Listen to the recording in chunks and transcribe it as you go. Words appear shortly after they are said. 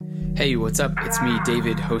Hey, what's up? It's me,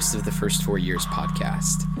 David, host of the First 4 Years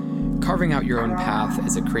podcast. Carving out your own path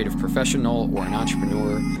as a creative professional or an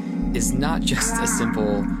entrepreneur is not just a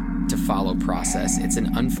simple to follow process. It's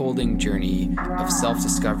an unfolding journey of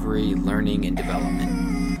self-discovery, learning, and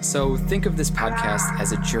development. So think of this podcast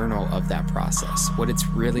as a journal of that process, what it's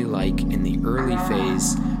really like in the early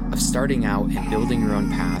phase of starting out and building your own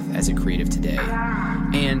path as a creative today.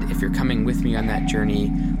 And if you're coming with me on that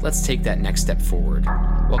journey, let's take that next step forward.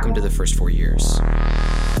 Welcome to the First 4 Years.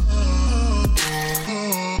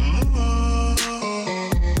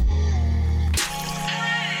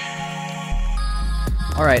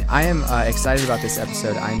 All right, I am excited about this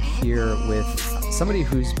episode. I'm here with somebody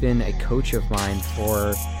who's been a coach of mine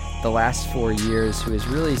for the last 4 years, who has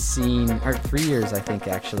really seen, or 3 years, I think,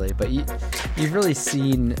 actually, but you've really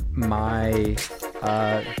seen my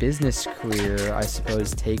business career, I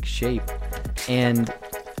suppose, take shape. And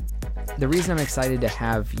the reason I'm excited to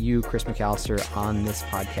have you, Chris McAlister, on this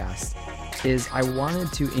podcast is I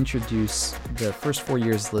wanted to introduce the First 4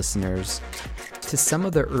 Years listeners to some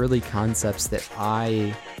of the early concepts that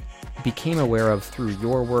I became aware of through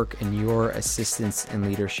your work and your assistance and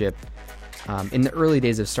leadership in the early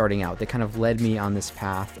days of starting out. That kind of led me on this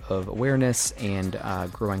path of awareness and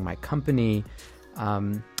growing my company.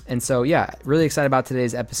 And so, yeah, really excited about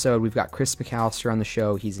today's episode. We've got Chris McAlister on the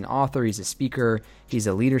show. He's an author, he's a speaker, he's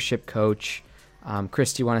a leadership coach.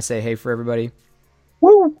 Chris, do you want to say hey for everybody?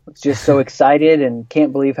 Woo! Just so excited and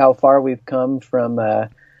can't believe how far we've come from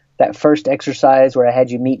that first exercise where I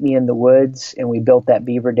had you meet me in the woods and we built that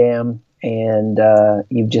beaver dam, and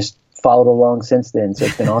you've just followed along since then. So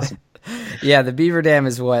it's been awesome. Yeah, the beaver dam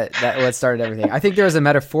is what started everything. I think there was a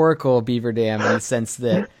metaphorical beaver dam in the sense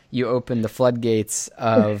that you opened the floodgates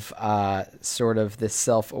of sort of this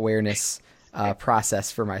self-awareness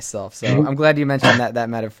process for myself. So I'm glad you mentioned that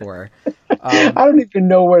metaphor. I don't even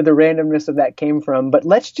know where the randomness of that came from, but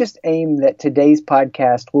let's just aim that today's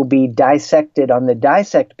podcast will be dissected on the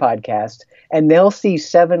Dissect podcast, and they'll see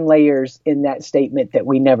 7 layers in that statement that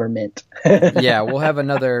we never meant. Yeah, we'll have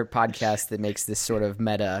another podcast that makes this sort of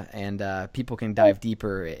meta, and people can dive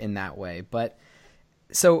deeper in that way. But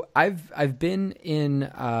so I've been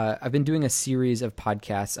doing a series of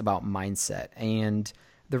podcasts about mindset, and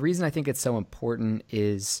the reason I think it's so important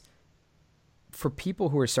is for people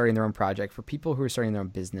who are starting their own project, for people who are starting their own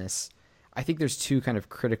business. I think there's 2 kind of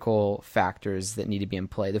critical factors that need to be in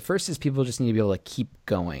play. The first is people just need to be able to keep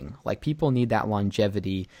going. Like, people need that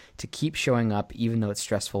longevity to keep showing up, even though it's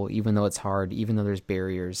stressful, even though it's hard, even though there's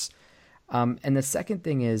barriers. And the second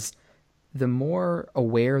thing is, the more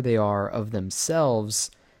aware they are of themselves,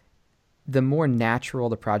 the more natural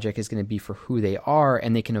the project is going to be for who they are,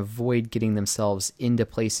 and they can avoid getting themselves into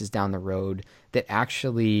places down the road that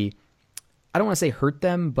actually, I don't want to say hurt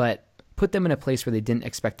them, but put them in a place where they didn't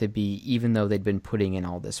expect to be, even though they'd been putting in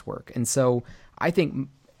all this work. And so I think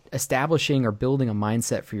establishing or building a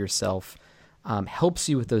mindset for yourself helps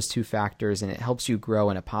you with those 2 factors, and it helps you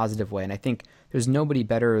grow in a positive way. And I think there's nobody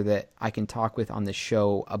better that I can talk with on this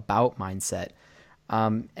show about mindset.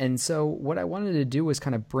 And so what I wanted to do was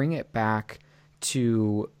kind of bring it back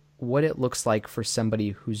to what it looks like for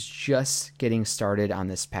somebody who's just getting started on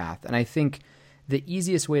this path. And I think the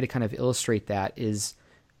easiest way to kind of illustrate that is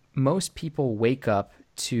most people wake up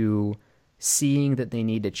to seeing that they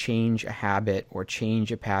need to change a habit or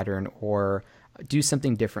change a pattern or do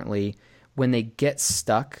something differently when they get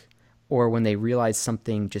stuck or when they realize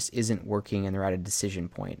something just isn't working and they're at a decision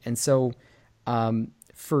point. And so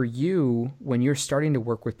for you, when you're starting to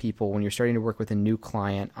work with people, when you're starting to work with a new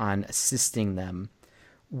client on assisting them,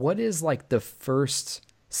 what is like the first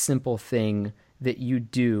simple thing that you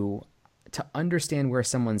do to understand where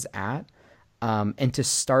someone's at, and to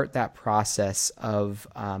start that process of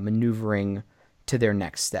maneuvering to their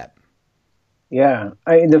next step? Yeah.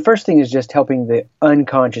 The first thing is just helping the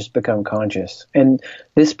unconscious become conscious. And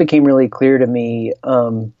this became really clear to me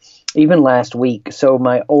even last week. So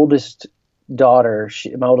my oldest daughter,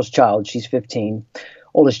 my oldest child, she's 15.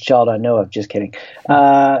 Oldest child I know of, just kidding.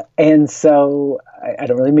 And so I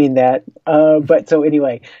don't really mean that. But so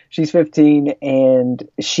anyway, she's 15 and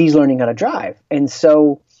she's learning how to drive. And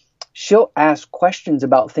so she'll ask questions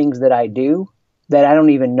about things that I do that I don't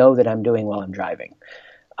even know that I'm doing while I'm driving.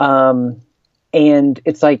 And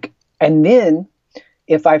it's like, and then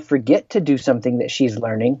if I forget to do something that she's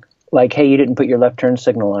learning, like, hey, you didn't put your left turn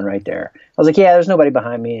signal on right there. I was like, yeah, there's nobody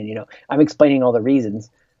behind me. And, I'm explaining all the reasons.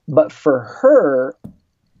 But for her,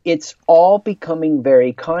 it's all becoming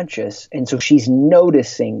very conscious. And so she's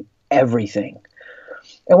noticing everything.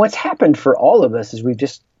 And what's happened for all of us is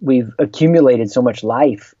we've accumulated so much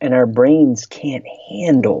life and our brains can't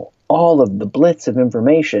handle all of the blitz of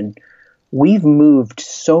information, we've moved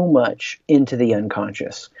so much into the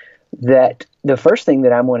unconscious that the first thing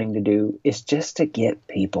that I'm wanting to do is just to get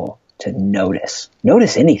people to notice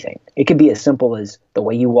anything. It could be as simple as the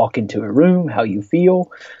way you walk into a room, how you feel.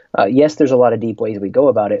 Yes, there's a lot of deep ways we go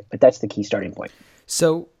about it, but that's the key starting point.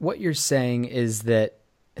 So what you're saying is that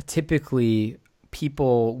typically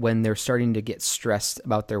people, when they're starting to get stressed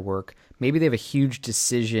about their work, maybe they have a huge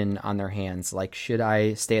decision on their hands, like, should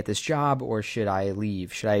I stay at this job or should I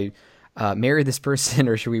leave? Should I marry this person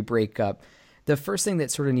or should we break up? The first thing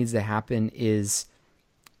that sort of needs to happen is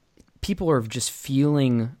people are just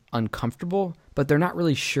feeling uncomfortable, but they're not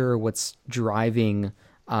really sure what's driving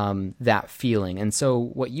that feeling. And so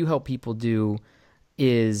what you help people do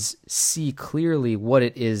is see clearly what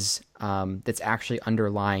it is that's actually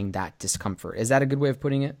underlying that discomfort. Is that a good way of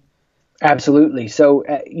putting it? Absolutely. So,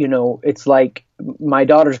 it's like my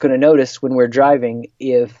daughter's going to notice when we're driving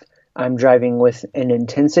if I'm driving with an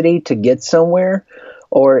intensity to get somewhere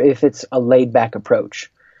or if it's a laid back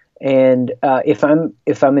approach. And if I'm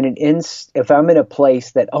in a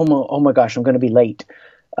place that, oh my gosh, I'm going to be late,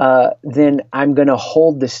 then I'm going to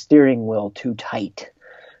hold the steering wheel too tight.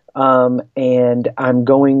 And I'm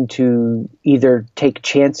going to either take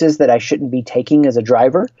chances that I shouldn't be taking as a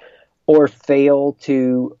driver or fail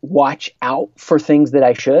to watch out for things that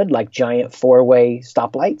I should, like giant four-way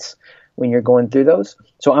stoplights when you're going through those.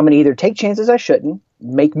 So I'm going to either take chances I shouldn't,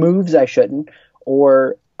 make moves I shouldn't,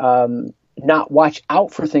 or not watch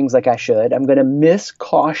out for things like I should. I'm going to miss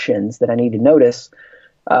cautions that I need to notice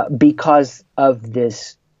because of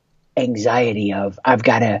this anxiety of I've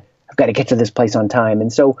got to get to this place on time.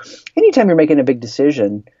 And so anytime you're making a big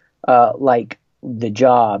decision, like the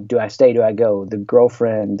job, do I stay, do I go, the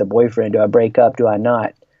girlfriend, the boyfriend, do I break up, do I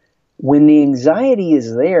not? When the anxiety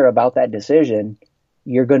is there about that decision,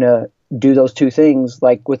 you're going to do those two things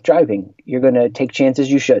like with driving. You're going to take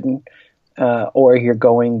chances you shouldn't, or you're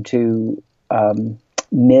going to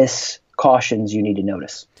miss cautions you need to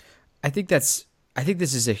notice. I think this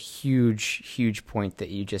is a huge point that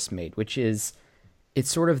you just made, which is it's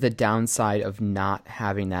sort of the downside of not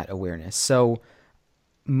having that awareness. So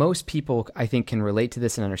most people, I think, can relate to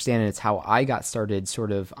this and understand it. It's how I got started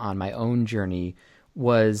sort of on my own journey,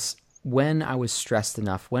 was when I was stressed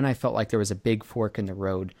enough, when I felt like there was a big fork in the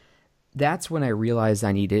road. That's when I realized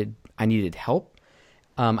I needed help.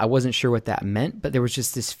 I wasn't sure what that meant, but there was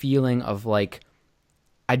just this feeling of like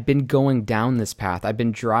I'd been going down this path. I'd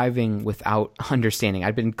been driving without understanding.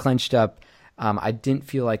 I'd been clenched up. I didn't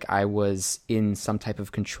feel like I was in some type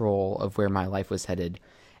of control of where my life was headed.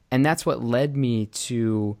 And that's what led me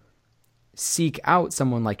to seek out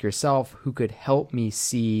someone like yourself who could help me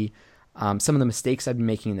see some of the mistakes I've been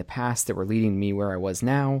making in the past that were leading me where I was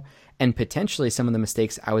now, and potentially some of the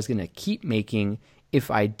mistakes I was going to keep making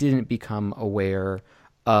if I didn't become aware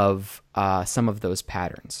of some of those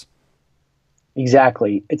patterns.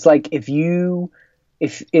 Exactly. It's like if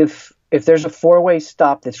there's a four-way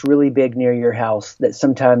stop that's really big near your house that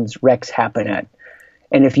sometimes wrecks happen at,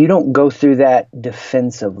 and if you don't go through that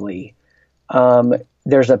defensively,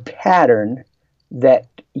 there's a pattern that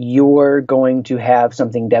you're going to have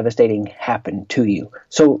something devastating happen to you.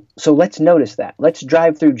 So let's notice that. Let's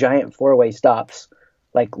drive through giant four-way stops,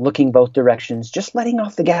 like looking both directions, just letting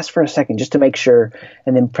off the gas for a second just to make sure,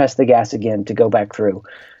 and then press the gas again to go back through.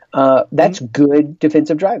 That's good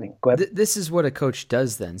defensive driving. Go ahead. This is what a coach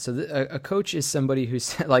does then. So a coach is somebody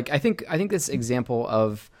who's like, I think this example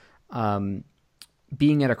of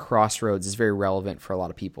being at a crossroads is very relevant for a lot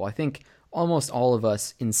of people. I think almost all of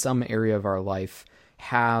us in some area of our life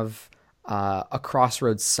have a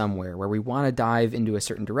crossroads somewhere where we want to dive into a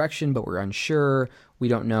certain direction, but we're unsure. We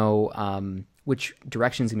don't know which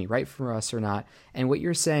direction is going to be right for us or not. And what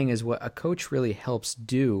you're saying is what a coach really helps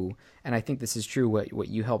do, and I think this is true, what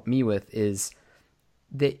you help me with, is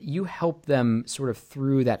that you help them sort of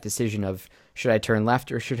through that decision of, should I turn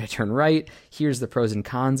left or should I turn right? Here's the pros and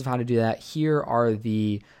cons of how to do that. Here are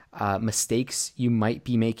the mistakes you might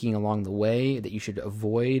be making along the way that you should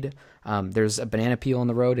avoid. There's a banana peel on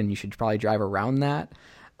the road and you should probably drive around that.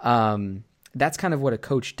 That's kind of what a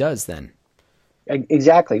coach does then.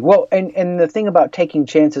 Exactly. Well, and the thing about taking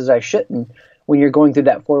chances I shouldn't, when you're going through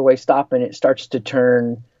that four-way stop and it starts to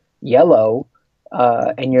turn yellow,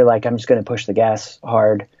 and you're like, I'm just going to push the gas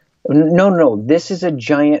hard. No, this is a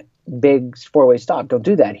giant, big four-way stop. Don't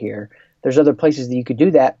do that here. There's other places that you could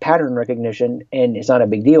do that, pattern recognition, and it's not a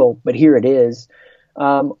big deal, but here it is.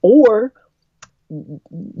 Or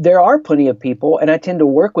there are plenty of people, and I tend to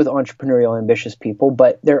work with entrepreneurial, ambitious people,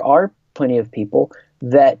 but there are plenty of people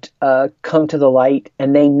that come to the light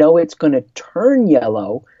and they know it's going to turn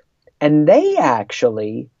yellow, and they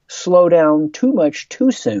actually slow down too much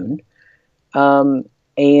too soon,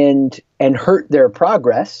 and hurt their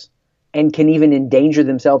progress, and can even endanger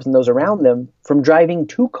themselves and those around them from driving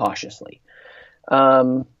too cautiously.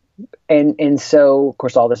 And so, of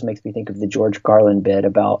course, all this makes me think of the George Carlin bit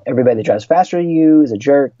about everybody that drives faster than you is a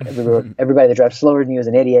jerk. Everybody that drives slower than you is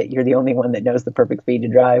an idiot. You're the only one that knows the perfect speed to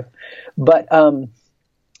drive. But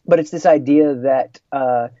it's this idea that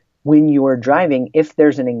when you're driving, if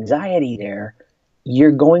there's an anxiety there,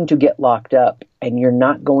 you're going to get locked up, and you're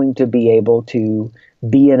not going to be able to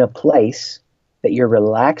be in a place that you're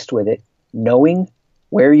relaxed with it, knowing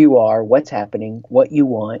where you are, what's happening, what you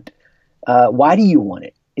want, why do you want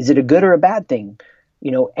it? Is it a good or a bad thing?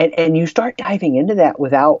 And you start diving into that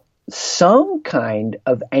without some kind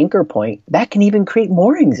of anchor point that can even create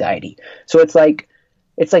more anxiety. So it's like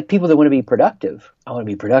people that want to be productive. I want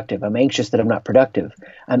to be productive. I'm anxious that I'm not productive.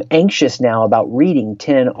 I'm anxious now about reading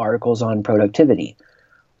 10 articles on productivity.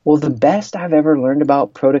 Well, the best I've ever learned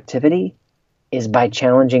about productivity is by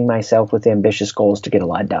challenging myself with ambitious goals to get a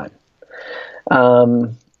lot done.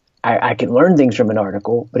 I can learn things from an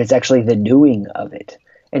article, but it's actually the doing of it.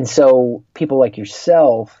 And so people like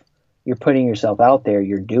yourself, you're putting yourself out there,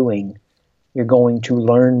 you're doing, you're going to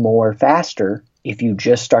learn more faster if you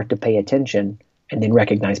just start to pay attention and then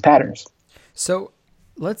recognize patterns. So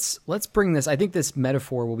let's bring this. I think this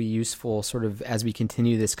metaphor will be useful sort of as we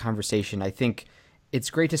continue this conversation. I think it's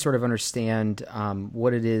great to sort of understand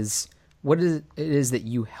what it is that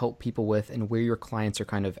you help people with and where your clients are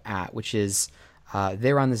kind of at, which is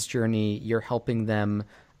they're on this journey. You're helping them,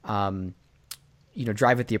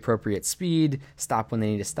 drive at the appropriate speed, stop when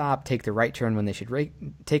they need to stop, take the right turn when they should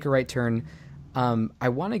take a right turn. I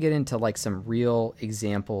want to get into like some real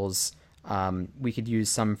examples. We could use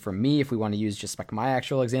some from me if we want to use just like my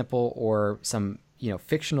actual example, or some,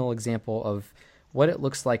 fictional example of what it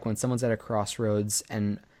looks like when someone's at a crossroads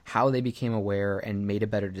and how they became aware and made a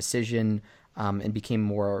better decision, and became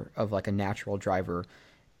more of like a natural driver.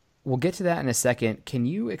 We'll get to that in a second. Can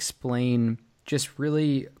you explain just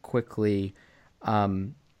really quickly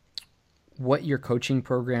what your coaching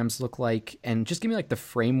programs look like, and just give me like the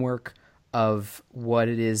framework of what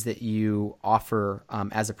it is that you offer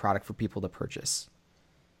as a product for people to purchase?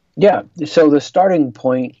 Yeah. So the starting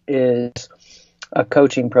point is a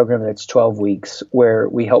coaching program that's 12 weeks where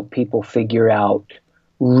we help people figure out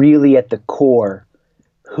really at the core,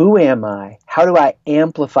 who am I? How do I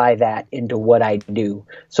amplify that into what I do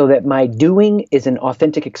so that my doing is an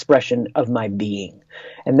authentic expression of my being?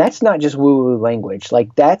 And that's not just woo-woo language.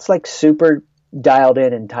 Like that's like super dialed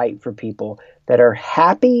in and tight for people that are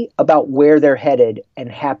happy about where they're headed and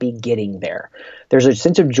happy getting there. There's a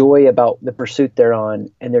sense of joy about the pursuit they're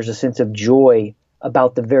on, and there's a sense of joy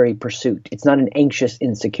about the very pursuit. It's not an anxious,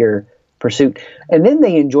 insecure pursuit. And then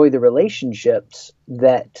they enjoy the relationships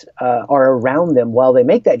that are around them while they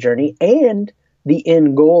make that journey, and the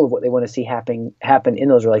end goal of what they want to see happen in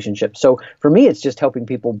those relationships. So for me, it's just helping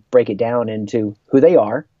people break it down into who they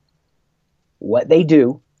are, what they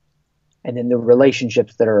do, and then the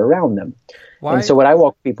relationships that are around them. Why? And so what I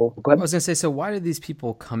walk people, go ahead. I was going to say, so why do these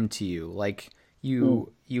people come to you? Like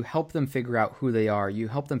you help them figure out who they are. You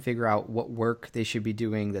help them figure out what work they should be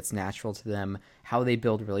doing that's natural to them, how they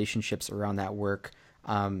build relationships around that work.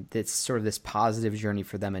 That's sort of this positive journey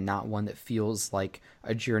for them and not one that feels like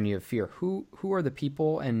a journey of fear. Who are the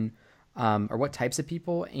people, and or what types of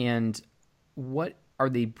people, and what are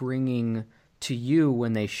they bringing to you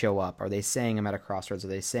when they show up? Are they saying, I'm at a crossroads? Are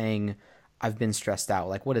they saying, I've been stressed out?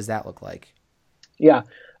 Like, what does that look like? Yeah.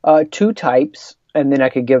 Two types, and then I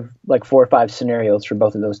could give like 4 or 5 scenarios for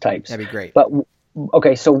both of those types. That'd be great. But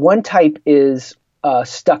okay, so one type is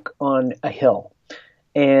stuck on a hill,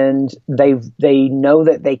 and they know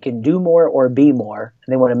that they can do more or be more,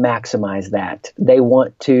 and they want to maximize that. They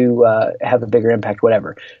want to have a bigger impact,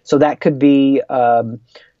 whatever. So that could be,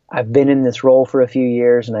 I've been in this role for a few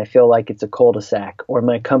years, and I feel like it's a cul-de-sac, or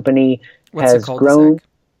my company has grown.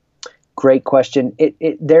 Great question.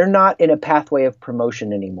 They're not in a pathway of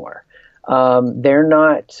promotion anymore. They're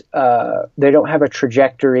not. They don't have a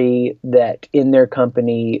trajectory that in their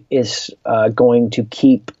company is going to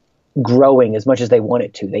keep growing as much as they want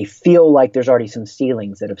it to. They feel like there's already some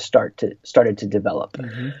ceilings that have started to develop.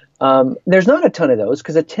 Mm-hmm. There's not a ton of those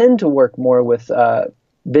because I tend to work more with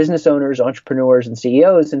business owners, entrepreneurs, and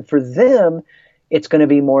CEOs, and for them, it's going to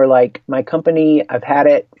be more like my company. I've had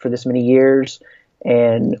it for this many years,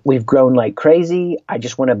 and we've grown like crazy. I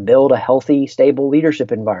just want to build a healthy, stable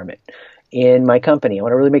leadership environment in my company. I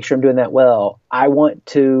want to really make sure I'm doing that well. I want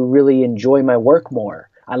to really enjoy my work more.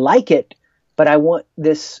 I like it, but I want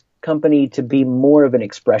this company to be more of an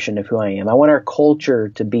expression of who I am. I want our culture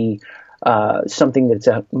to be something that's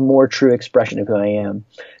a more true expression of who I am.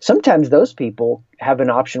 Sometimes those people have an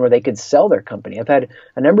option where they could sell their company. I've had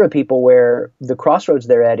a number of people where the crossroads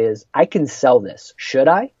they're at is, I can sell this. Should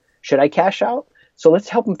I? Should I cash out? So let's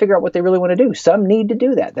help them figure out what they really want to do. Some need to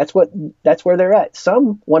do that. That's where they're at.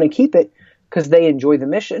 Some want to keep it because they enjoy the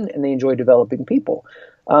mission and they enjoy developing people.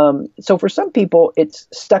 So for some people, it's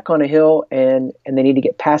stuck on a hill and they need to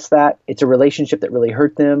get past that. It's a relationship that really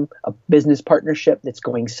hurt them, a business partnership that's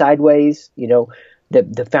going sideways.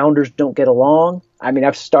 The founders don't get along. I mean,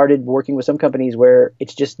 I've started working with some companies where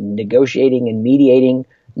it's just negotiating and mediating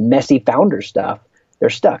messy founder stuff.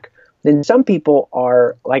 They're stuck. Then some people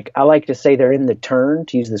are I like to say they're in the turn,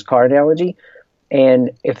 to use this car analogy.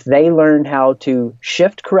 And if they learn how to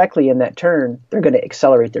shift correctly in that turn, they're going to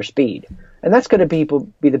accelerate their speed. And that's going to be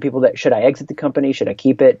the people that, should I exit the company? Should I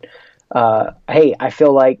keep it? Hey, I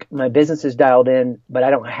feel like my business is dialed in, but I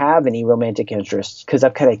don't have any romantic interests because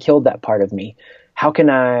I've kind of killed that part of me. How can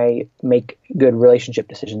I make good relationship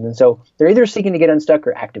decisions? And so they're either seeking to get unstuck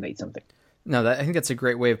or activate something. No, I think that's a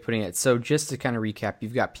great way of putting it. So just to kind of recap,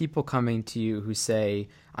 you've got people coming to you who say,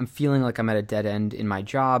 I'm feeling like I'm at a dead end in my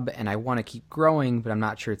job and I want to keep growing, but I'm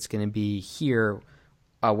not sure it's going to be here.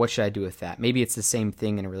 What should I do with that? Maybe it's the same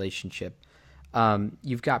thing in a relationship.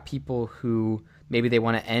 You've got people who maybe they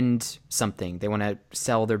want to end something. They want to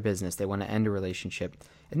sell their business. They want to end a relationship.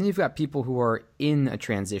 And then you've got people who are in a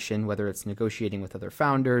transition, whether it's negotiating with other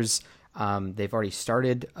founders. They've already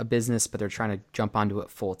started a business, but they're trying to jump onto it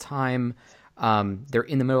full time. They're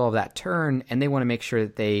in the middle of that turn and they want to make sure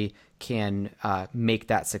that they can make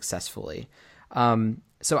that successfully.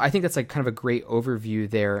 So I think that's kind of a great overview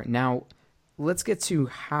there. Now let's get to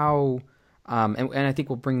how, and I think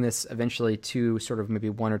we'll bring this eventually to sort of maybe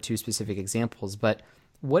one or two specific examples, but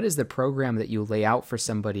what is the program that you lay out for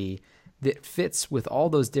somebody that fits with all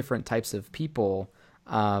those different types of people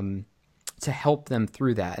to help them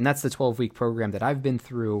through that? And that's the 12-week program that I've been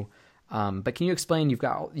through. But can you explain, you've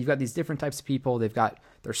got these different types of people,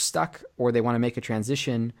 they're stuck or they want to make a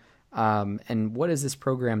transition. And what is this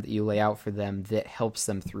program that you lay out for them that helps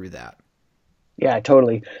them through that? Yeah,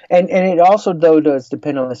 totally. And it also, though, does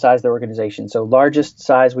depend on the size of the organization. So largest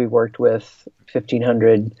size we've worked with,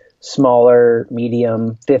 1,500, smaller,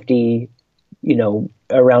 medium, 50,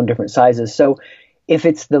 around different sizes. So if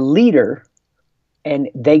it's the leader and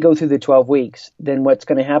they go through the 12 weeks, then what's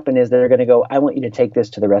going to happen is they're going to go, I want you to take this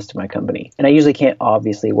to the rest of my company. And I usually can't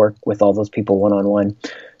obviously work with all those people one-on-one.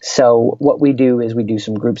 So what we do is we do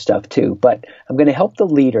some group stuff too. But I'm going to help the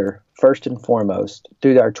leader first and foremost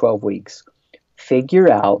through our 12 weeks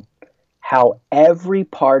figure out how every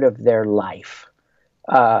part of their life,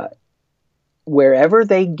 wherever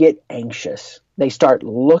they get anxious, they start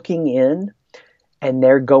looking in and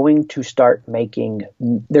they're going to start they're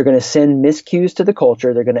going to send miscues to the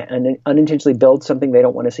culture. They're going to unintentionally build something they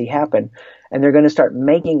don't want to see happen. And they're going to start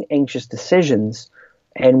making anxious decisions.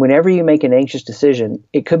 And whenever you make an anxious decision,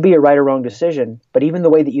 it could be a right or wrong decision, but even the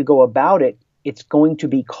way that you go about it, it's going to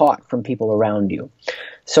be caught from people around you.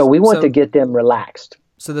 So we want to get them relaxed.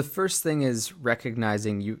 So the first thing is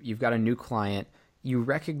recognizing you've got a new client. You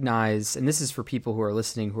recognize, and this is for people who are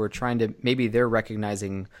listening who are trying to, maybe they're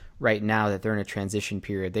recognizing right now that they're in a transition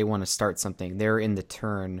period. They want to start something. They're in the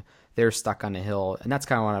turn. They're stuck on a hill. And that's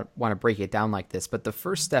kind of want to break it down like this. But the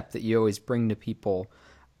first step that you always bring to people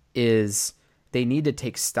is they need to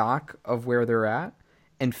take stock of where they're at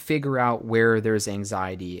and figure out where there's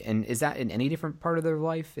anxiety. And is that in any different part of their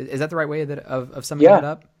life? Is that the right way of summing that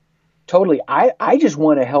up? Totally. I just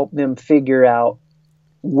want to help them figure out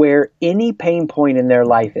where any pain point in their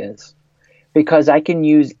life is, because I can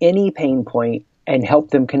use any pain point and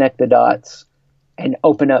help them connect the dots and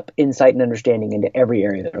open up insight and understanding into every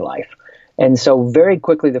area of their life. And so very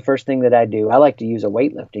quickly, the first thing that I do, I like to use a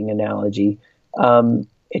weightlifting analogy.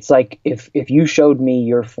 It's like if you showed me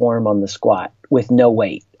your form on the squat with no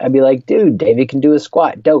weight, I'd be like, dude, David can do a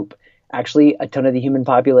squat. Dope. Actually, a ton of the human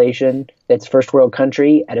population that's first world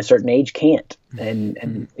country at a certain age can't.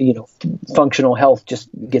 And functional health just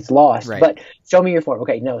gets lost. Right. But show me your form.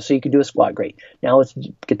 Okay, no, so you can do a squat. Great. Now let's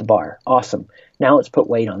get the bar. Awesome. Now let's put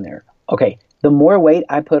weight on there. Okay, the more weight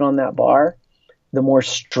I put on that bar, the more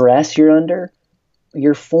stress you're under,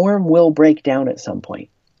 your form will break down at some point.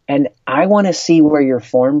 And I want to see where your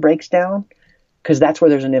form breaks down, because that's where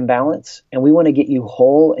there's an imbalance, and we want to get you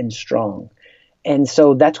whole and strong. And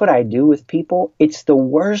so that's what I do with people. It's the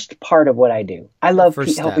worst part of what I do. I love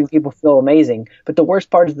helping people feel amazing, but the worst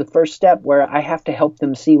part is the first step where I have to help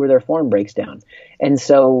them see where their form breaks down. And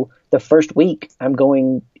so the first week I'm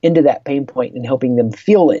going into that pain point and helping them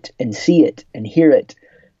feel it and see it and hear it.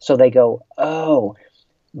 So they go, oh,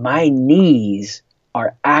 my knees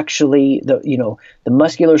are actually the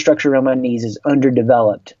muscular structure around my knees is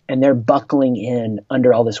underdeveloped and they're buckling in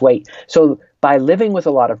under all this weight. So by living with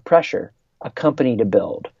a lot of pressure, a company to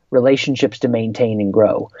build, relationships to maintain and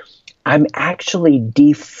grow, I'm actually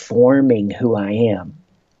deforming who I am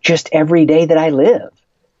just every day that I live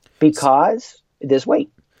because this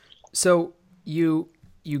weight. So you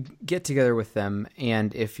get together with them,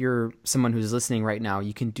 and if you're someone who's listening right now,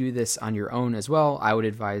 you can do this on your own as well. I would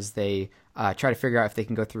advise they try to figure out if they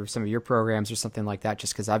can go through some of your programs or something like that,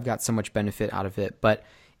 just because I've got so much benefit out of it. But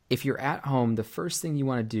if you're at home, the first thing you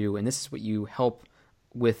want to do, and this is what you help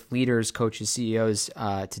with leaders, coaches, CEOs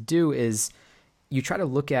to do, is you try to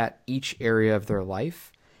look at each area of their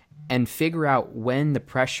life and figure out when the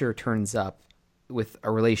pressure turns up with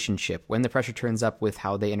a relationship, when the pressure turns up with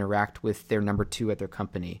how they interact with their number two at their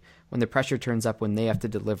company, when the pressure turns up when they have to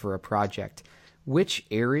deliver a project, which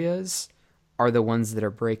areas are the ones that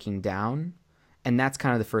are breaking down. And that's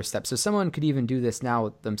kind of the first step. So someone could even do this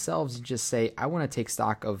now themselves and just say, I want to take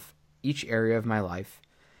stock of each area of my life.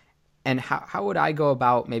 And how would I go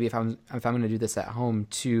about, maybe if I'm going to do this at home,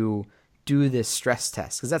 to do this stress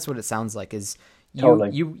test? Because that's what it sounds like, is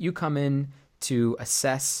you come in to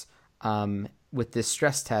assess with this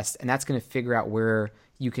stress test, and that's going to figure out where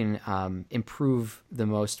you can improve the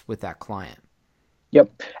most with that client.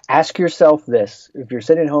 Yep. Ask yourself this. If you're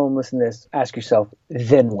sitting at home listening to this, ask yourself,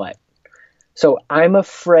 then what? So I'm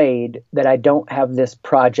afraid that I don't have this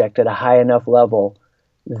project at a high enough level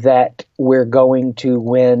that we're going to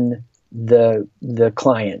win the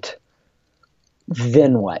client.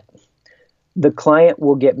 Then what? The client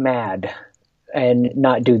will get mad and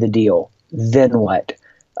not do the deal. Then what?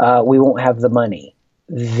 We won't have the money.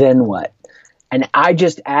 Then what? And I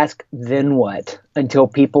just ask, then what? Until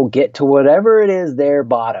people get to whatever it is their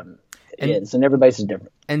bottom is. And everybody's is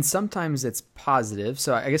different. And sometimes it's positive.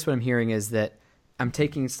 So I guess what I'm hearing is that I'm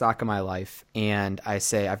taking stock of my life and I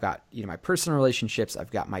say, I've got, my personal relationships,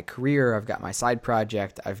 I've got my career, I've got my side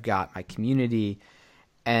project, I've got my community.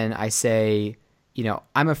 And I say,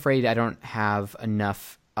 I'm afraid I don't have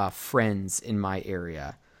enough friends in my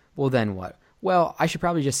area. Well, then what? Well, I should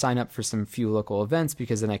probably just sign up for some few local events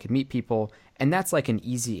because then I could meet people. And that's like an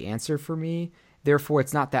easy answer for me. Therefore,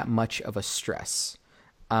 it's not that much of a stress.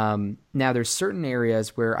 Now, there's certain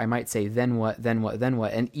areas where I might say, then what, then what, then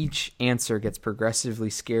what? And each answer gets progressively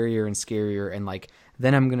scarier and scarier. And like,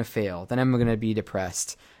 then I'm going to fail. Then I'm going to be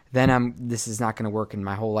depressed. Then this is not going to work and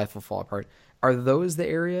my whole life will fall apart. Are those the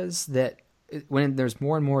areas that when there's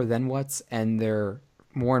more and more then what's and they're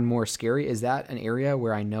more and more scary, is that an area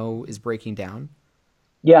where I know is breaking down?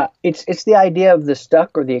 Yeah, it's the idea of the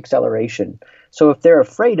stuck or the acceleration. So if they're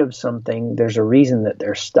afraid of something, there's a reason that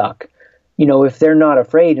they're stuck. If they're not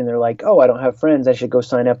afraid and they're like, oh, I don't have friends, I should go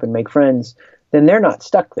sign up and make friends, then they're not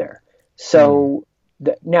stuck there. So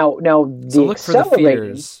now the look for the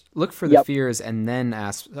fears. Look for the fears and then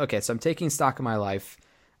ask, okay, so I'm taking stock of my life.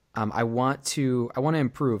 I want to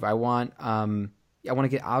improve. I want to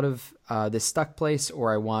get out of this stuck place,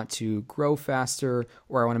 or I want to grow faster,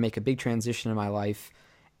 or I want to make a big transition in my life.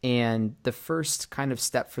 And the first kind of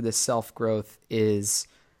step for this self-growth is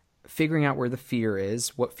figuring out where the fear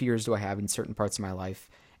is. What fears do I have in certain parts of my life?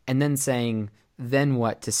 And then saying, then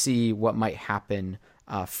what, to see what might happen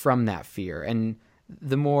from that fear. And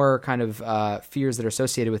the more kind of fears that are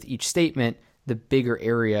associated with each statement, the bigger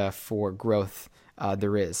area for growth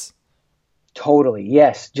there is. Totally.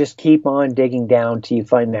 Yes. Just keep on digging down till you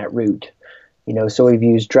find that root. So we've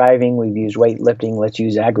used driving, we've used weightlifting, let's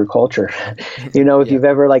use agriculture. If you've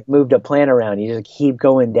ever moved a plant around, you just keep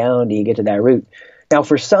going down till you get to that root. Now,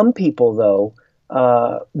 for some people, though,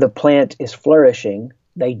 the plant is flourishing.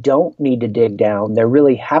 They don't need to dig down. They're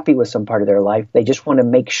really happy with some part of their life. They just want to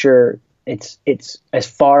make sure it's as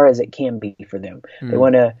far as it can be for them. They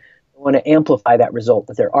want to amplify that result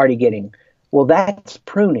that they're already getting. Well, that's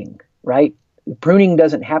pruning, right? Pruning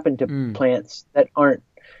doesn't happen to plants that aren't,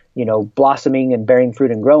 blossoming and bearing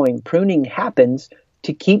fruit and growing. Pruning happens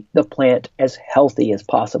to keep the plant as healthy as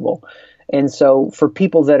possible. And so for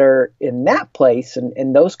people that are in that place,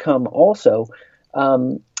 and those come also,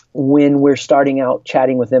 when we're starting out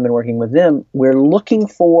chatting with them and working with them, we're looking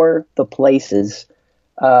for the places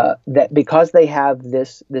that, because they have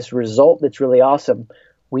this result that's really awesome,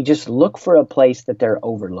 we just look for a place that they're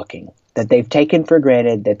overlooking, that they've taken for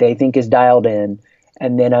granted, that they think is dialed in,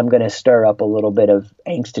 and then I'm going to stir up a little bit of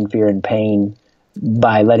angst and fear and pain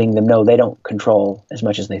by letting them know they don't control as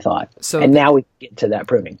much as they thought. And now we get to that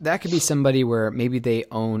pruning. That could be somebody where maybe they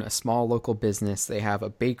own a small local business. They have a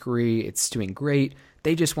bakery. It's doing great.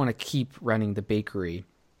 They just want to keep running the bakery.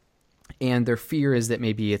 And their fear is that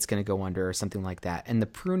maybe it's going to go under or something like that. And the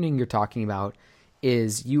pruning you're talking about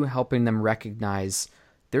is you helping them recognize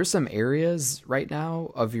there's some areas right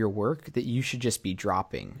now of your work that you should just be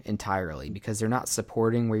dropping entirely because they're not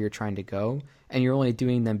supporting where you're trying to go, and you're only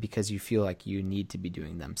doing them because you feel like you need to be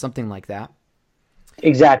doing them. Something like that.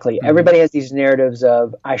 Exactly. Mm-hmm. Everybody has these narratives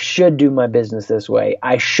of, I should do my business this way.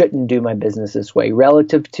 I shouldn't do my business this way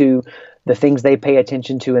relative to the things they pay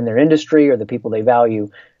attention to in their industry or the people they value.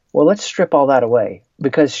 Well, let's strip all that away,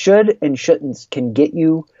 because should and shouldn'ts can get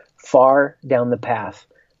you far down the path,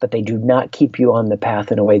 but they do not keep you on the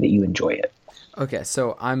path in a way that you enjoy it. Okay,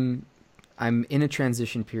 so I'm in a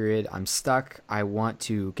transition period. I'm stuck. I want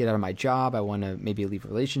to get out of my job. I want to maybe leave a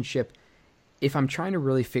relationship. If I'm trying to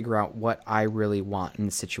really figure out what I really want in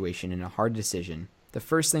the situation, in a hard decision, the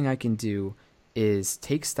first thing I can do is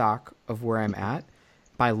take stock of where I'm at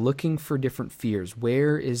by looking for different fears.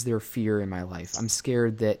 Where is there fear in my life? I'm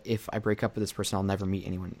scared that if I break up with this person, I'll never meet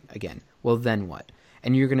anyone again. Well, then what?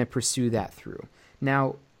 And you're going to pursue that through.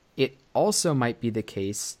 Now, it also might be the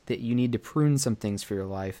case that you need to prune some things from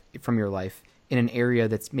your life in an area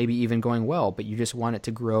that's maybe even going well, but you just want it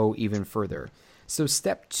to grow even further. So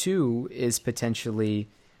step 2 is potentially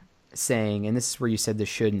saying, and this is where you said the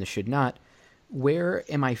should and the should not, where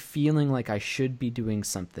am I feeling like I should be doing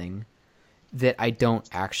something that I don't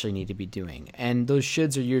actually need to be doing? And those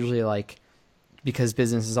shoulds are usually like, because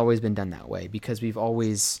business has always been done that way, because we've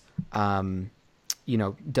always,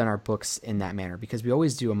 done our books in that manner, because we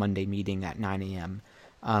always do a Monday meeting at 9 a.m.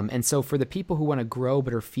 And so for the people who want to grow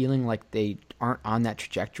but are feeling like they aren't on that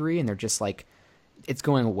trajectory and they're just like, it's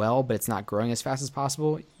going well, but it's not growing as fast as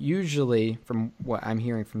possible. Usually, from what I'm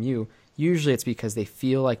hearing from you, usually it's because they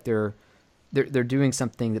feel like they're doing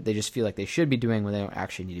something that they just feel like they should be doing when they don't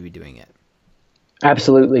actually need to be doing it.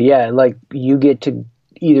 Absolutely. Yeah. Like, you get to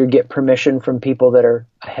either get permission from people that are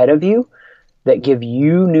ahead of you that give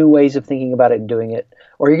you new ways of thinking about it and doing it,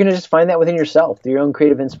 or you're going to just find that within yourself, through your own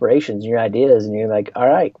creative inspirations and your ideas. And you're like, all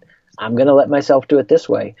right, I'm going to let myself do it this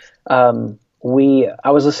way.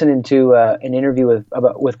 I was listening to an interview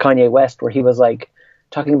with Kanye West, where he was like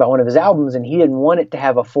talking about one of his albums, and he didn't want it to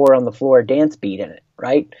have a 4 on the floor dance beat in it,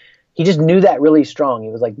 right? He just knew that really strong. He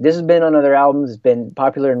was like, this has been on other albums. It's been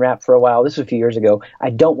popular in rap for a while. This was a few years ago.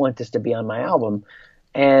 I don't want this to be on my album.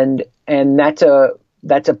 And that's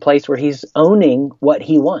a place where he's owning what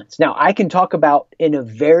he wants. Now, I can talk about in a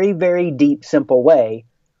very, very deep, simple way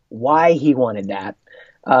why he wanted that.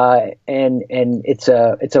 And it's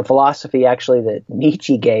a philosophy actually that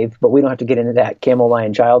Nietzsche gave, but we don't have to get into that camel,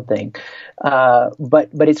 lion, child thing. But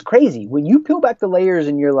it's crazy when you peel back the layers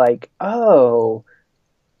and you're like, oh,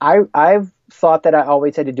 I've thought that I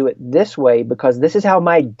always had to do it this way because this is how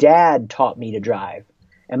my dad taught me to drive.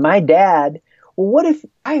 And my dad, well, what if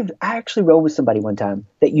I actually rode with somebody one time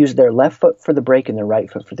that used their left foot for the brake and their right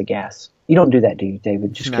foot for the gas? You don't do that, do you,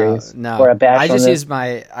 David? Just curious. No. Or a bash I just on use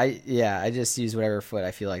I just use whatever foot I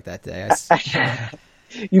feel like that day.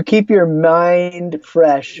 You keep your mind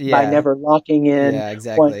fresh by Yeah. never locking in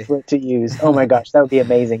exactly. one foot to use. Oh my gosh, that would be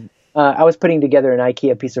amazing. I was putting together an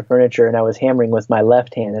IKEA piece of furniture and I was hammering with my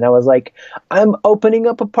left hand, and I was like, I'm opening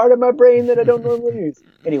up a part of my brain that I don't normally use.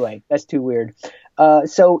 Anyway, that's too weird.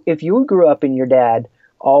 So if you grew up and your dad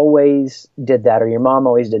always did that, or your mom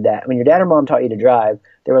always did that, when your dad or mom taught you to drive,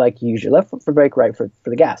 they were like, you use your left foot for brake, right foot for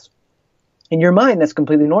the gas. In your mind, that's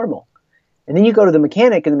completely normal. And then you go to the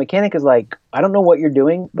mechanic, and the mechanic is like, I don't know what you're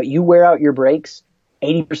doing, but you wear out your brakes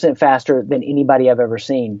 80% faster than anybody I've ever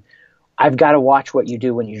seen. I've got to watch what you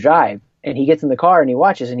do when you drive. And he gets in the car and he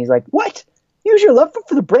watches and he's like, what? Use your left foot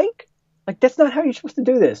for the brake? Like, that's not how you're supposed to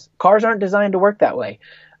do this. Cars aren't designed to work that way.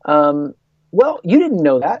 Well, you didn't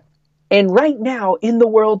know that. And right now in the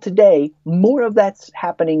world today, more of that's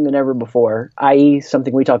happening than ever before, i.e.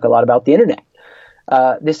 something we talk a lot about, the internet.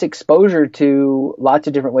 This exposure to lots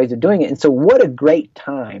of different ways of doing it. And so what a great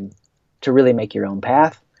time to really make your own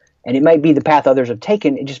path. And it might be the path others have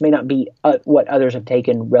taken. It just may not be what others have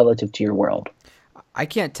taken relative to your world. I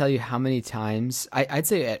can't tell you how many times, I'd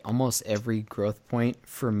say at almost every growth point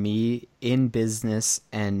for me in business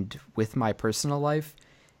and with my personal life,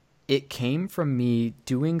 it came from me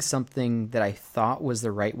doing something that I thought was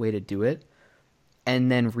the right way to do it,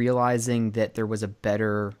 and then realizing that there was a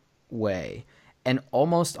better way. And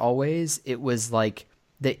almost always it was like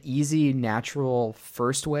the easy, natural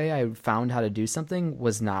first way I found how to do something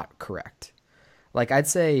was not correct. Like, I'd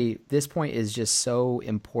say this point is just so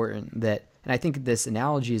important that, and I think this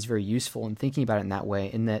analogy is very useful in thinking about it in that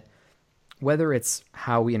way, in that whether it's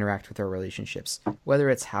how we interact with our relationships, whether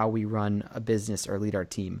it's how we run a business or lead our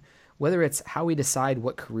team, whether it's how we decide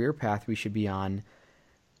what career path we should be on,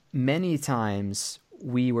 many times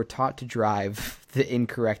we were taught to drive the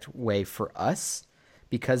incorrect way for us,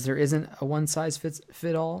 because there isn't a one size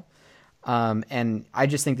fit all. And I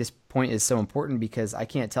just think this point is so important because I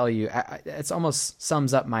can't tell you, it's almost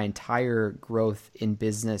sums up my entire growth in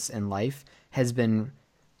business and life has been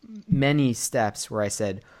many steps where I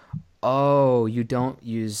said, oh, you don't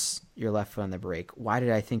use your left foot on the brake. Why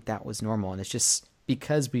did I think that was normal? And it's just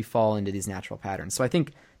because we fall into these natural patterns. So I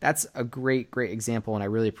think that's a great example. And I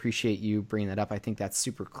really appreciate you bringing that up. I think that's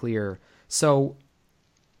super clear. So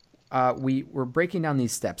we're breaking down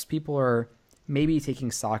these steps. People are maybe taking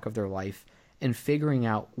stock of their life and figuring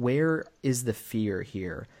out where is the fear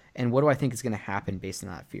here and what do I think is going to happen based on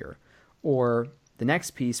that fear. Or the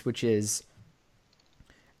next piece, which is,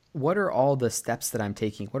 what are all the steps that I'm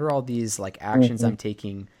taking? What are all these like actions I'm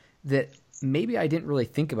taking that maybe I didn't really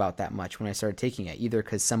think about that much when I started taking it, either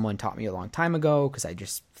because someone taught me a long time ago, because I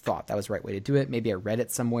just thought that was the right way to do it. Maybe I read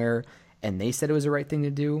it somewhere and they said it was the right thing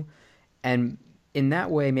to do. And in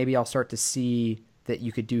that way, maybe I'll start to see that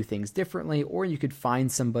you could do things differently, or you could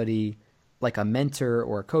find somebody like a mentor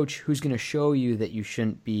or a coach who's going to show you that you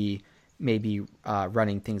shouldn't be maybe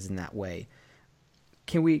running things in that way.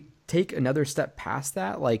 Can we take another step past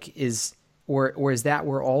that? Like is that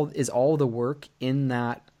where all the work in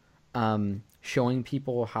that showing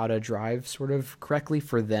people how to drive sort of correctly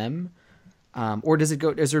for them? Or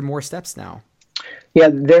is there more steps now? Yeah,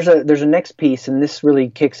 there's a next piece, and this really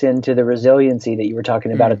kicks into the resiliency that you were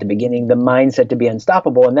talking about at the beginning, the mindset to be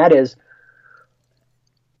unstoppable, and that is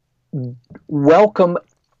welcome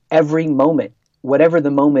every moment, whatever the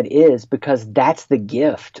moment is, because that's the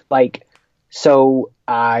gift. Like, so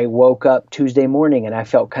I woke up Tuesday morning and I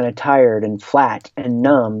felt kind of tired and flat and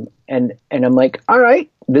numb, and I'm like, all right,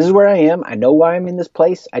 this is where I am. I know why I'm in this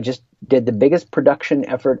place. I just did the biggest production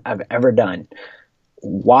effort I've ever done.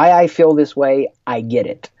 Why I feel this way, I get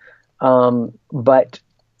it. But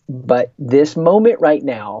this moment right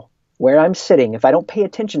now where I'm sitting, if I don't pay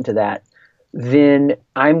attention to that, then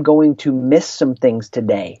I'm going to miss some things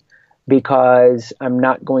today because I'm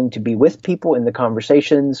not going to be with people in the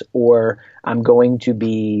conversations, or I'm going to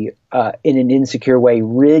be in an insecure way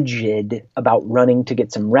rigid about running to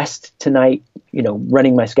get some rest tonight,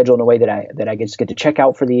 running my schedule in a way that I just get to check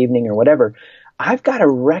out for the evening or whatever. I've got to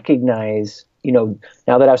recognize, now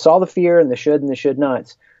that I saw the fear and the should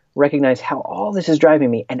nots, recognize how all this is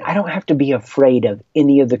driving me. And I don't have to be afraid of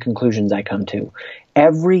any of the conclusions I come to.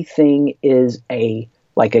 Everything is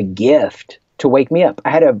like a gift to wake me up.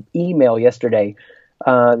 I had an email yesterday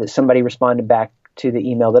that somebody responded back to the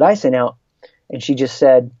email that I sent out. And she just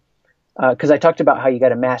said, because I talked about how you got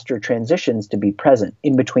to master transitions to be present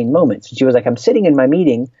in between moments. And she was like, I'm sitting in my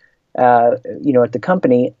meeting, at the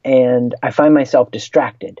company, and I find myself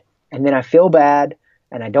distracted. And then I feel bad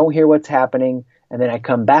and I don't hear what's happening. And then I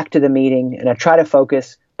come back to the meeting and I try to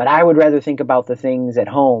focus, but I would rather think about the things at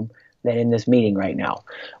home than in this meeting right now.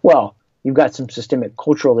 Well, you've got some systemic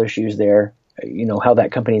cultural issues there, how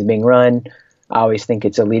that company is being run. I always think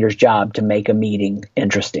it's a leader's job to make a meeting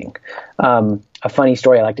interesting. A funny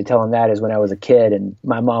story I like to tell on that is when I was a kid and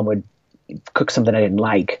my mom would cook something I didn't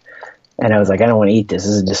like. And I was like, I don't want to eat this.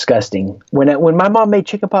 This is disgusting. When my mom made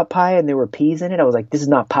chicken pot pie and there were peas in it, I was like, this is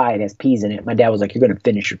not pie. It has peas in it. My dad was like, you're going to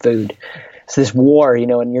finish your food. It's this war,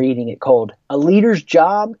 and you're eating it cold. A leader's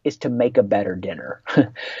job is to make a better dinner.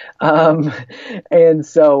 And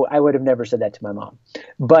so I would have never said that to my mom.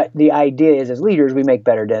 But the idea is, as leaders, we make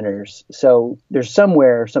better dinners. So there's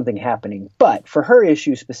somewhere something happening. But for her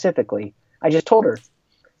issue specifically, I just told her,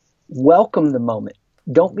 welcome the moment.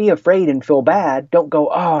 Don't be afraid and feel bad. Don't go,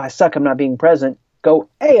 oh, I suck, I'm not being present. Go,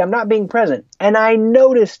 hey, I'm not being present. And I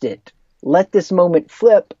noticed it. Let this moment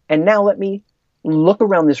flip. And now let me look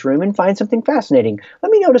around this room and find something fascinating.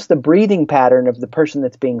 Let me notice the breathing pattern of the person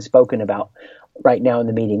that's being spoken about right now in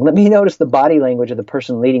the meeting. Let me notice the body language of the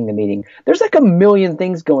person leading the meeting. There's like a million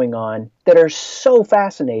things going on that are so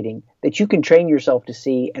fascinating that you can train yourself to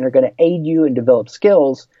see and are going to aid you and develop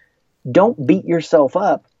skills. Don't beat yourself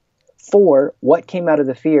up for what came out of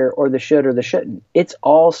the fear or the should or the shouldn't. It's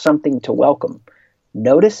all something to welcome.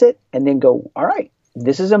 Notice it and then go, all right,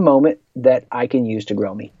 this is a moment that I can use to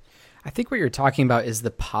grow me. I think what you're talking about is the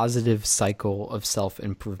positive cycle of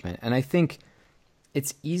self-improvement. And I think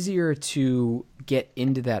it's easier to get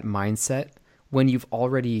into that mindset when you've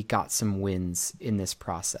already got some wins in this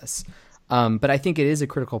process. But I think it is a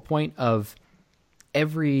critical point of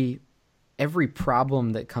every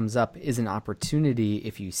problem that comes up is an opportunity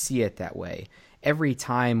if you see it that way. Every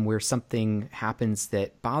time where something happens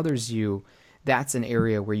that bothers you, that's an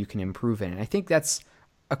area where you can improve in. And I think that's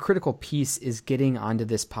a critical piece, is getting onto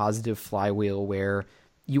this positive flywheel where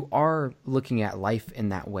you are looking at life in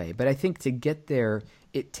that way. But I think to get there,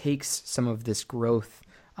 it takes some of this growth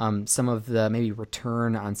some of the maybe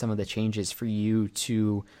return on some of the changes for you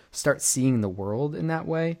to start seeing the world in that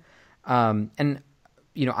way. And,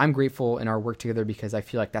 I'm grateful in our work together because I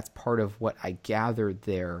feel like that's part of what I gathered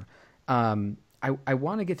there. I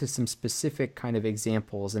want to get to some specific kind of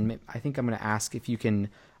examples, and I think I'm going to ask if you can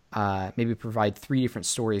maybe provide 3 different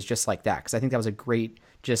stories just like that, because I think that was a great,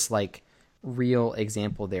 just like real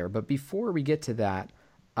example there. But before we get to that,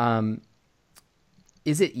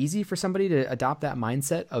 is it easy for somebody to adopt that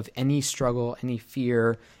mindset of any struggle, any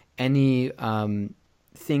fear, any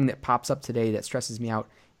thing that pops up today that stresses me out?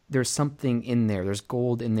 There's something in there. There's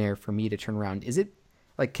gold in there for me to turn around. Is it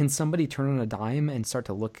like, can somebody turn on a dime and start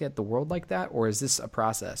to look at the world like that? Or is this a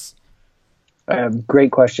process?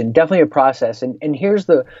 Great question. Definitely a process. And here's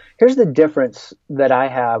the difference that I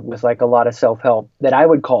have with like a lot of self-help that I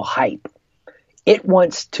would call hype. It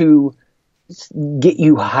wants to get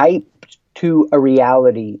you hyped to a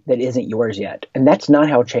reality that isn't yours yet. And that's not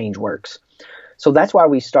how change works. So that's why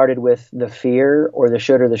we started with the fear or the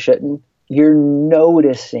should or the shouldn't. You're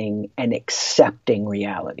noticing and accepting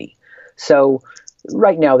reality. So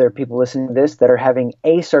right now there are people listening to this that are having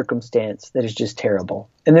a circumstance that is just terrible.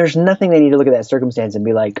 And there's nothing they need to look at that circumstance and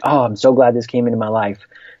be like, oh, I'm so glad this came into my life.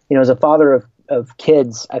 As a father of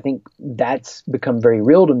kids, I think that's become very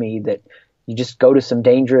real to me, that you just go to some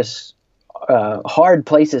dangerous, hard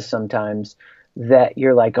places sometimes that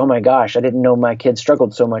you're like, oh my gosh, I didn't know my kids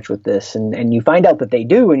struggled so much with this. And you find out that they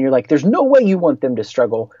do, and you're like, there's no way you want them to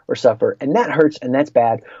struggle or suffer. And that hurts, and that's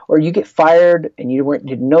bad. Or you get fired and you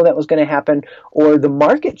didn't know that was going to happen. Or the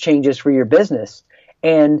market changes for your business.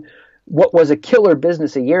 And what was a killer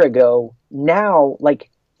business a year ago now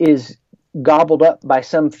is gobbled up by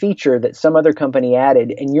some feature that some other company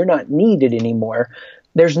added, and you're not needed anymore.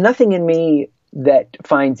 There's nothing in me that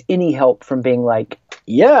finds any help from being like,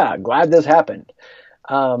 yeah, glad this happened.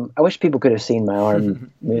 I wish people could have seen my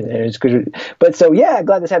arm. But so, yeah,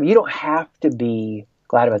 glad this happened. You don't have to be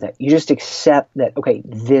glad about that. You just accept that, okay,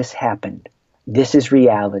 this happened. This is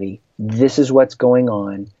reality. This is what's going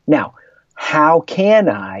on. Now, how can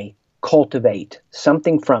I cultivate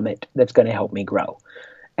something from it that's going to help me grow?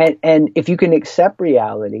 And if you can accept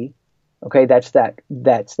reality, okay, that's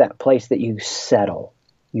that place that you settle,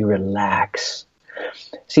 you relax.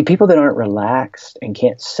 See, people that aren't relaxed and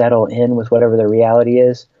can't settle in with whatever their reality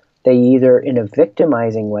is, they either in a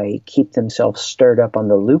victimizing way keep themselves stirred up on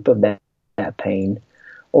the loop of that pain,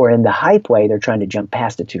 or in the hype way, they're trying to jump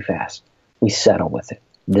past it too fast. We settle with it.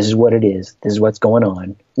 This is what it is. This is what's going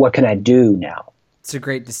on. What can I do now? It's a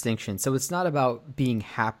great distinction. So it's not about being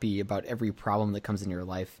happy about every problem that comes in your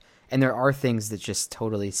life. And there are things that just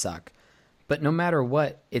totally suck. But no matter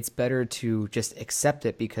what, it's better to just accept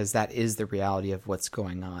it, because that is the reality of what's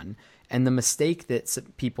going on. And the mistake that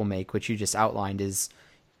people make, which you just outlined, is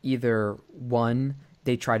either one,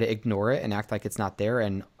 they try to ignore it and act like it's not there,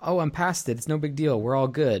 and, oh, I'm past it, it's no big deal, we're all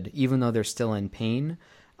good, even though they're still in pain.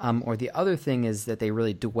 Or the other thing is that they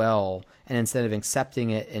really dwell, and instead of accepting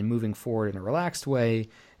it and moving forward in a relaxed way,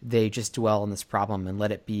 they just dwell on this problem and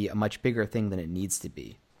let it be a much bigger thing than it needs to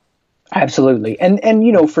be. Absolutely. And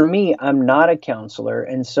for me, I'm not a counselor.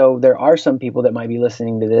 And so there are some people that might be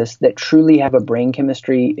listening to this that truly have a brain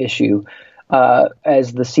chemistry issue.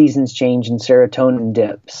 As the seasons change and serotonin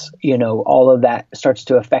dips, all of that starts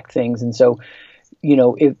to affect things. And so,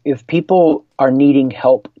 if people are needing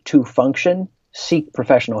help to function, seek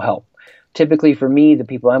professional help. Typically for me, the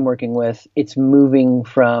people I'm working with, it's moving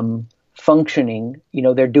from functioning,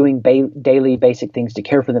 they're doing daily basic things to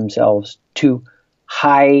care for themselves, to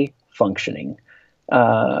high functioning.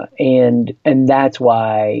 And that's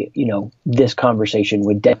why, this conversation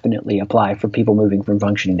would definitely apply for people moving from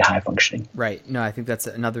functioning to high functioning. Right. No, I think that's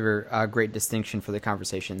another great distinction for the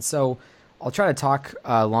conversation. So I'll try to talk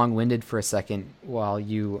long-winded for a second while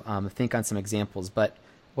you think on some examples. But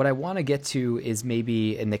what I want to get to is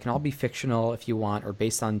maybe, and they can all be fictional if you want, or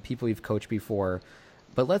based on people you've coached before,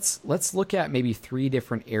 but let's look at maybe 3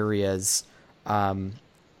 different areas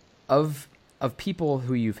of people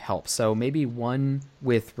who you've helped. So maybe one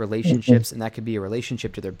with relationships, and that could be a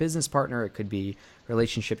relationship to their business partner. It could be a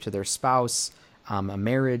relationship to their spouse, a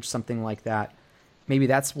marriage, something like that. Maybe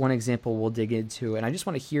that's one example we'll dig into. And I just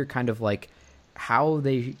want to hear kind of like how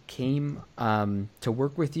they came to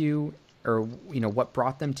work with you, or, what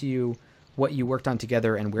brought them to you, what you worked on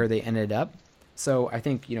together, and where they ended up. So I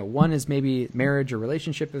think, one is maybe marriage or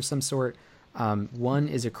relationship of some sort. One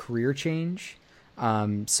is a career change.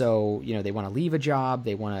 So, they want to leave a job,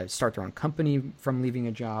 they want to start their own company from leaving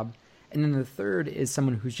a job. And then the third is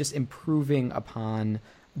someone who's just improving upon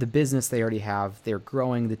the business they already have. They're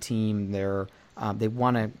growing the team. They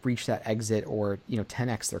want to reach that exit or,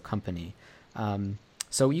 10x their company.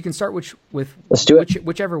 So you can start with Let's do it.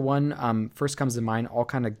 whichever one first comes to mind. I'll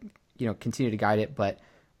kind of continue to guide it, but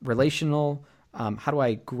relational. How do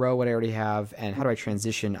I grow what I already have, and how do I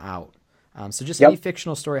transition out? So just any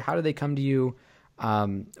fictional story. How did they come to you?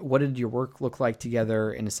 What did your work look like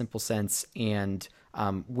together in a simple sense, and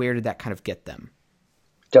where did that kind of get them?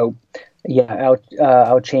 Dope. Yeah,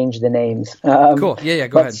 I'll change the names. Cool. Yeah.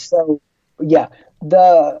 Go ahead. So yeah,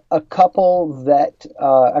 a couple that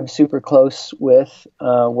I'm super close with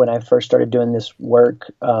when I first started doing this work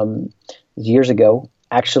years ago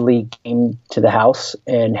actually came to the house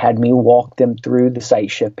and had me walk them through the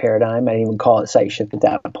sight shift paradigm. I didn't even call it sight shift at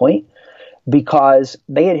that point, because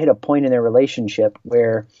they had hit a point in their relationship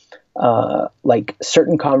where like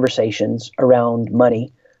certain conversations around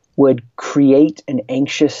money would create an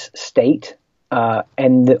anxious state.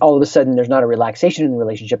 And all of a sudden there's not a relaxation in the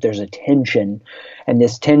relationship, there's a tension. And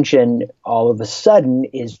this tension all of a sudden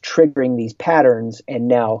is triggering these patterns, and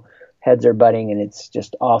now heads are butting and it's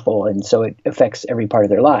just awful. And so it affects every part of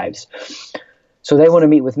their lives. So they want to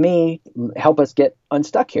meet with me, help us get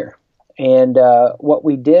unstuck here. And what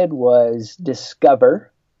we did was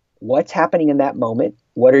discover what's happening in that moment.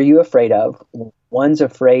 What are you afraid of? One's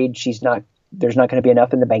afraid there's not going to be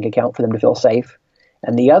enough in the bank account for them to feel safe.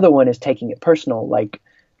 And the other one is taking it personal, like,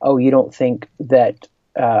 oh, you don't think that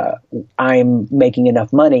I'm making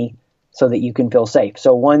enough money so that you can feel safe.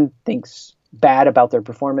 So one thinks bad about their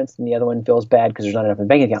performance, and the other one feels bad because there's not enough in the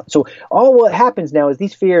bank account. So all what happens now is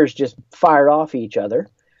these fears just fire off each other.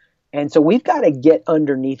 And so we've got to get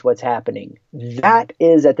underneath what's happening. That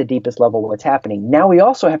is at the deepest level what's happening. Now we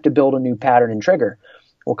also have to build a new pattern and trigger.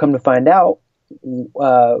 We'll come to find out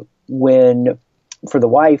for the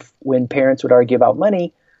wife, when parents would argue about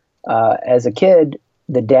money, as a kid,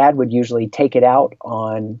 the dad would usually take it out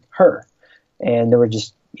on her. And there were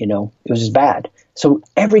just, it was just bad. So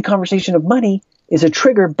every conversation of money is a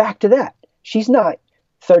trigger back to that. She's not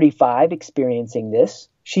 35 experiencing this.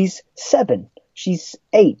 She's 7. She's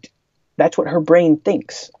 8. That's what her brain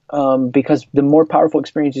thinks. Because the more powerful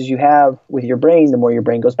experiences you have with your brain, the more your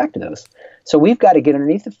brain goes back to those. So we've got to get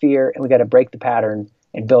underneath the fear, and we've got to break the pattern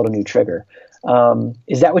and build a new trigger.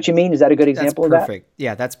 Is that what you mean? Is that a good example of that? Perfect.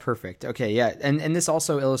 Yeah, that's perfect. Okay. Yeah. And this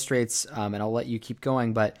also illustrates, and I'll let you keep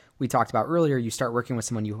going, but we talked about earlier, you start working with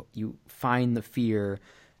someone, you find the fear,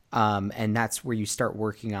 and that's where you start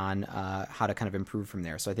working on, how to kind of improve from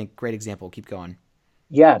there. So I think great example. Keep going.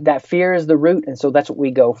 Yeah. That fear is the root. And so that's what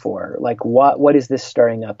we go for. Like, what is this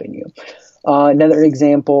stirring up in you? Another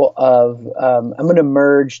example of, I'm going to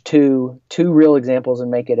merge two real examples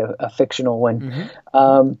and make it a fictional one.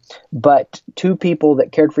 Mm-hmm. But two people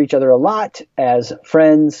that cared for each other a lot as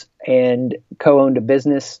friends and co-owned a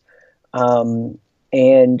business. And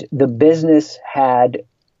the business had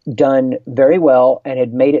done very well and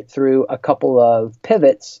had made it through a couple of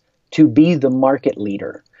pivots to be the market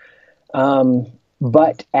leader.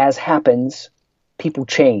 But as happens, people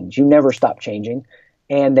change. You never stop changing.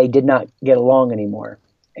 And they did not get along anymore.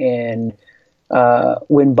 And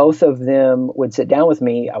when both of them would sit down with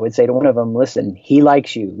me, I would say to one of them, listen, he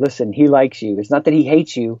likes you. Listen, he likes you. It's not that he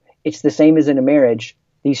hates you. It's the same as in a marriage.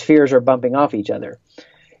 These fears are bumping off each other.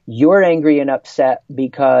 You're angry and upset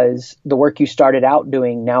because the work you started out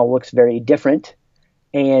doing now looks very different.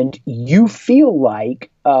 And you feel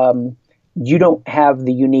like you don't have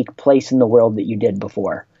the unique place in the world that you did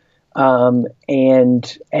before. And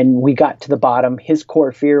we got to the bottom. His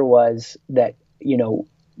core fear was that,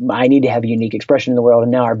 I need to have a unique expression in the world.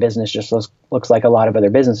 And now our business just looks like a lot of other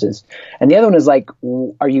businesses. And the other one is like,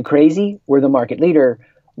 are you crazy? We're the market leader.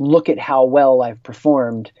 Look at how well I've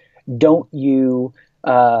performed. Don't you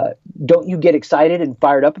get excited and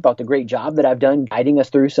fired up about the great job that I've done guiding us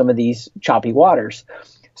through some of these choppy waters?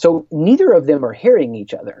 So neither of them are hearing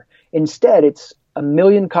each other. Instead, it's a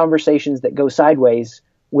million conversations that go sideways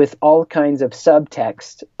with all kinds of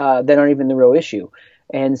subtext that aren't even the real issue.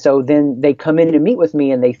 And so then they come in and meet with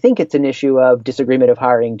me and they think it's an issue of disagreement of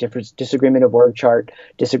hiring, disagreement of org chart,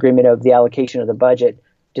 disagreement of the allocation of the budget,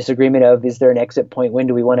 disagreement of is there an exit point, when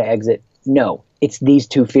do we want to exit? No, it's these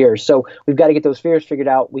two fears. So we've got to get those fears figured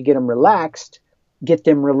out. We get them relaxed, get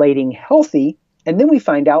them relating healthy, and then we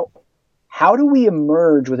find out how do we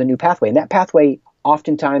emerge with a new pathway. And that pathway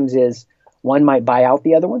oftentimes is one might buy out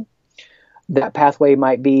the other one. That pathway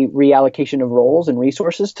might be reallocation of roles and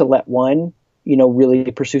resources to let one,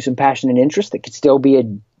 really pursue some passion and interest that could still be a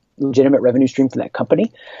legitimate revenue stream for that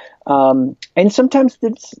company. And sometimes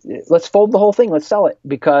let's fold the whole thing. Let's sell it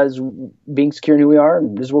because being secure in who we are,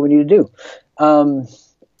 this is what we need to do.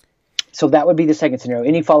 So that would be the second scenario.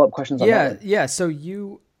 Any follow-up questions on that? Yeah. So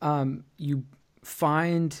you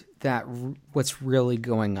find that what's really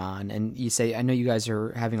going on, and you say, I know you guys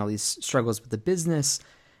are having all these struggles with the business,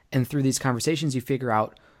 and through these conversations, you figure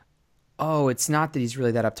out, oh, it's not that he's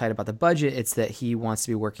really that uptight about the budget. It's that he wants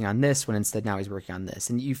to be working on this when instead now he's working on this.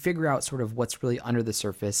 And you figure out sort of what's really under the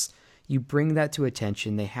surface. You bring that to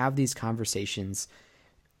attention. They have these conversations.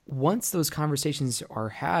 Once those conversations are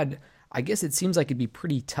had, I guess it seems like it'd be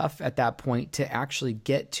pretty tough at that point to actually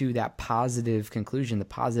get to that positive conclusion, the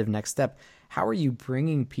positive next step. How are you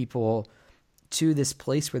bringing people to this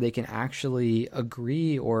place where they can actually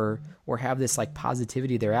agree or have this like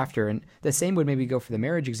positivity thereafter? And the same would maybe go for the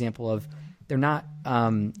marriage example of they're not,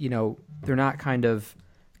 they're not kind of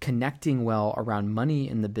connecting well around money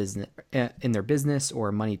in the business, in their business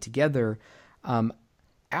or money together.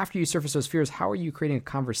 After you surface those fears, how are you creating a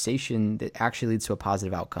conversation that actually leads to a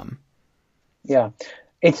positive outcome? Yeah.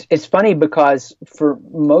 It's funny because for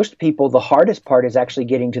most people, the hardest part is actually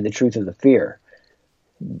getting to the truth of the fear.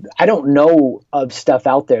 I don't know of stuff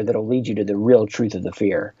out there that'll lead you to the real truth of the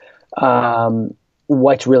fear.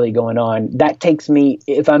 What's really going on? That takes me,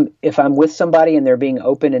 if I'm with somebody and they're being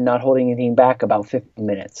open and not holding anything back, about 15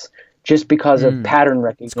 minutes, just because of pattern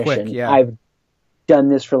recognition. Quick, yeah. I've done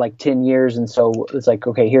this for like 10 years. And so it's like,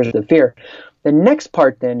 okay, here's the fear. The next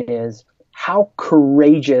part then is, how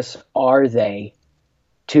courageous are they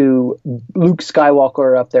to Luke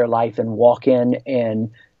Skywalker up their life and walk in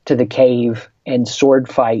and to the cave and sword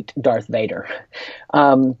fight Darth Vader?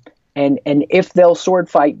 And if they'll sword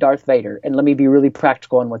fight Darth Vader, and let me be really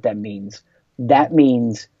practical on what that means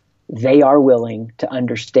they are willing to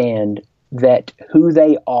understand that who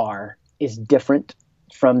they are is different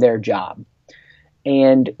from their job.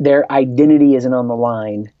 And their identity isn't on the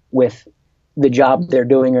line with the job they're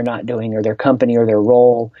doing or not doing, or their company or their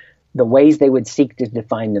role, the ways they would seek to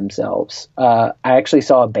define themselves. I actually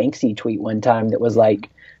saw a Banksy tweet one time that was like,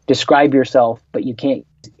 describe yourself, but you can't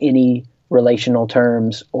use any relational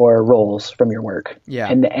terms or roles from your work. Yeah.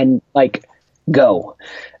 And like, go.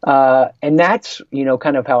 And that's,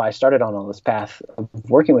 kind of how I started on all this path of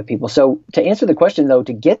working with people. So to answer the question though,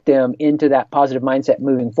 to get them into that positive mindset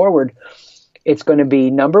moving forward, it's going to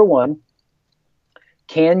be, number one,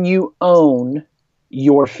 can you own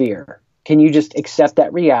your fear? Can you just accept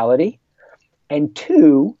that reality? And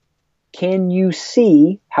two, can you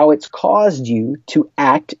see how it's caused you to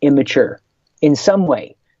act immature in some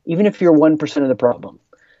way, even if you're 1% of the problem?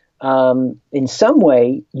 In some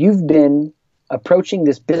way, you've been approaching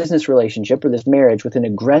this business relationship or this marriage with an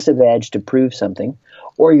aggressive edge to prove something,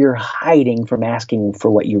 or you're hiding from asking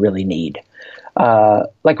for what you really need.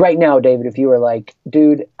 Like right now, David, if you were like,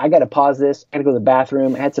 dude, I got to pause this. I got to go to the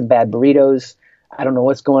bathroom. I had some bad burritos. I don't know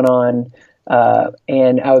what's going on.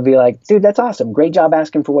 And I would be like, dude, that's awesome. Great job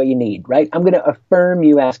asking for what you need, right? I'm going to affirm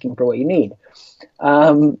you asking for what you need.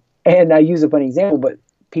 And I use a funny example, but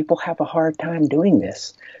people have a hard time doing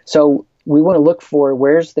this. So we want to look for,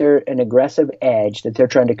 where's there an aggressive edge that they're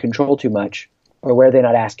trying to control too much, or where they're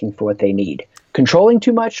not asking for what they need. Controlling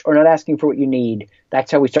too much or not asking for what you need, that's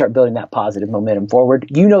how we start building that positive momentum forward.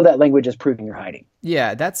 That language is proving you're hiding.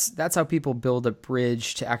 Yeah, that's how people build a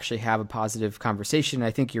bridge to actually have a positive conversation.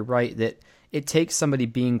 I think you're right that it takes somebody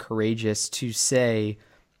being courageous to say,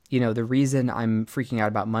 the reason I'm freaking out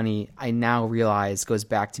about money, I now realize goes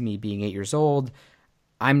back to me being 8 years old.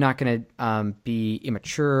 I'm not going to be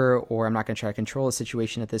immature, or I'm not going to try to control the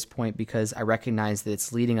situation at this point because I recognize that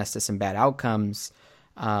it's leading us to some bad outcomes.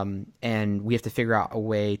 And we have to figure out a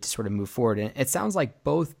way to sort of move forward. And it sounds like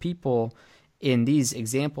both people in these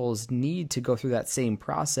examples need to go through that same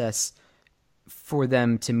process for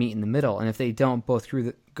them to meet in the middle. And if they don't both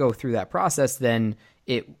go through that process, then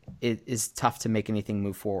it is tough to make anything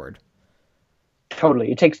move forward.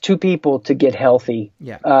 Totally. It takes two people to get healthy,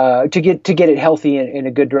 Yeah. To get it healthy in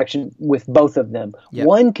a good direction with both of them. Yep.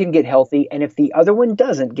 One can get healthy, and if the other one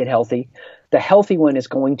doesn't get healthy, the healthy one is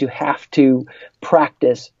going to have to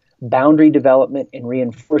practice boundary development and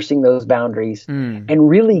reinforcing those boundaries and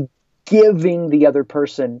really giving the other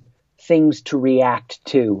person things to react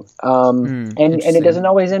to. And it doesn't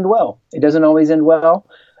always end well.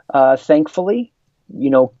 Thankfully,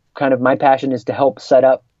 kind of my passion is to help set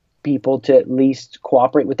up people to at least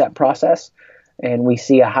cooperate with that process. And we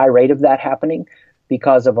see a high rate of that happening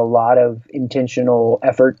because of a lot of intentional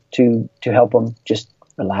effort to help them just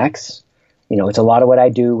relax. It's a lot of what I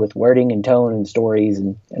do with wording and tone and stories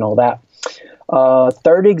and all that.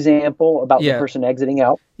 Third example about the person exiting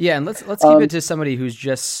out. Yeah. And let's keep it to somebody who's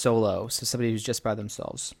just solo. So somebody who's just by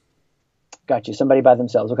themselves. Got you. Somebody by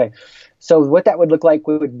themselves. Okay. So what that would look like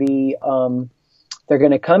would be, they're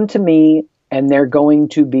going to come to me and they're going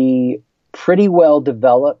to be pretty well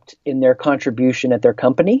developed in their contribution at their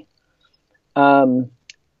company.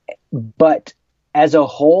 But as a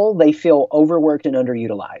whole, they feel overworked and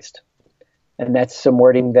underutilized. And that's some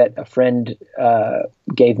wording that a friend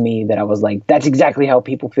gave me that I was like, that's exactly how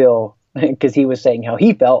people feel, because he was saying how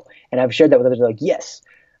he felt. And I've shared that with others, like, yes.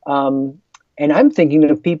 And I'm thinking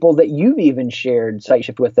of people that you've even shared Sight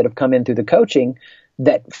Shift with that have come in through the coaching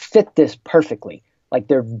that fit this perfectly. Like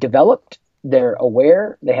they're developed, they're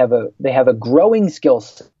aware, they have a growing skill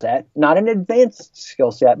set, not an advanced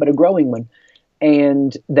skill set, but a growing one.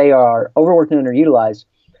 And they are overworked and underutilized.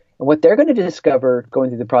 And what they're going to discover going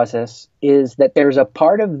through the process is that there's a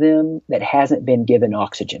part of them that hasn't been given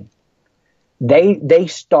oxygen. They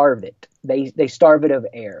starve it. They starve it of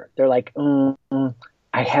air. They're like,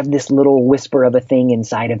 I have this little whisper of a thing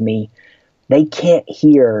inside of me. They can't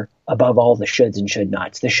hear above all the shoulds and should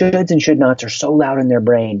nots. The shoulds and should nots are so loud in their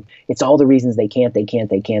brain. It's all the reasons they can't.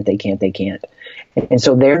 And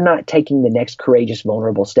so they're not taking the next courageous,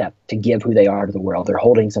 vulnerable step to give who they are to the world. They're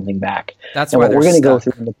holding something back. That's and why what we're going to go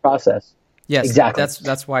stuck. through in the process. Yes, exactly.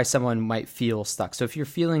 That's why someone might feel stuck. So if you're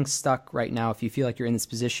feeling stuck right now, if you feel like you're in this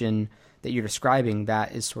position that you're describing,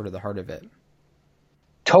 that is sort of the heart of it.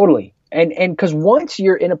 Totally. And because once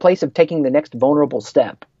you're in a place of taking the next vulnerable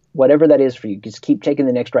step, whatever that is for you, just keep taking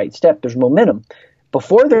the next right step. There's momentum.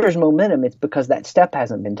 Before there's momentum, it's because that step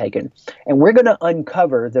hasn't been taken. And we're going to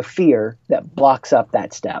uncover the fear that blocks up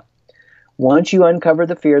that step. Once you uncover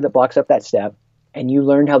the fear that blocks up that step, and you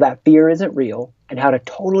learn how that fear isn't real and how to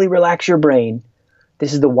totally relax your brain,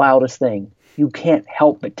 this is the wildest thing. You can't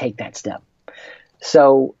help but take that step.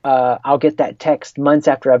 So I'll get that text months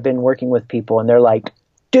after I've been working with people, and they're like,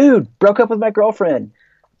 dude, broke up with my girlfriend,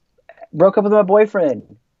 broke up with my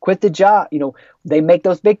boyfriend, quit the job. They make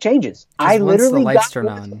those big changes. I literally once the lights turn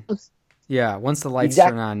on. Yeah, once the lights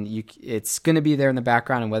turn on, it's going to be there in the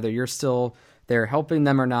background, and whether you're still there helping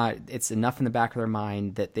them or not, it's enough in the back of their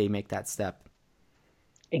mind that they make that step.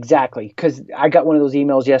 Exactly, because I got one of those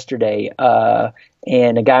emails yesterday,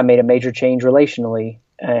 and a guy made a major change relationally,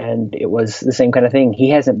 and it was the same kind of thing.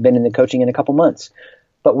 He hasn't been in the coaching in a couple months,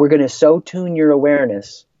 but we're going to so tune your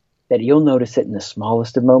awareness that you'll notice it in the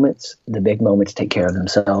smallest of moments. The big moments take care of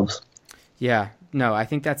themselves. Yeah, no, I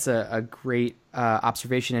think that's a great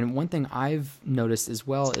observation. And one thing I've noticed as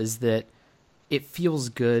well is that it feels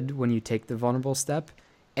good when you take the vulnerable step,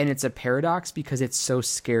 and it's a paradox because it's so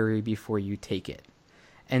scary before you take it.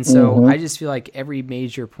 And so I just feel like every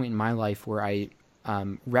major point in my life where I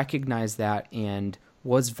recognized that and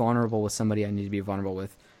was vulnerable with somebody I needed to be vulnerable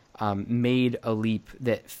with, made a leap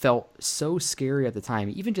that felt so scary at the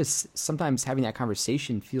time. Even just sometimes having that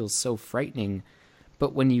conversation feels so frightening,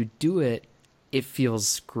 but when you do it, it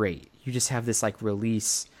feels great. You just have this like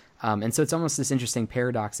release. And so it's almost this interesting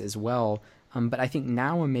paradox as well. But I think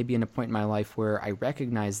now I'm maybe in a point in my life where I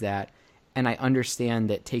recognize that, and I understand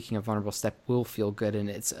that taking a vulnerable step will feel good, and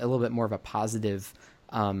it's a little bit more of a positive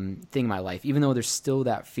thing in my life. Even though there's still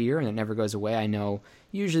that fear and it never goes away, I know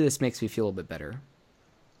usually this makes me feel a little bit better.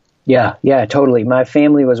 Yeah, totally. My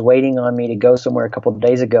family was waiting on me to go somewhere a couple of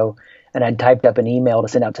days ago, and I typed up an email to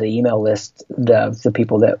send out to the email list, the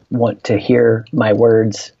people that want to hear my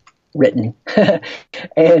words written.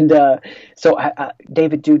 And so,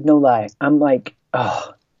 David, dude, no lie. I'm like,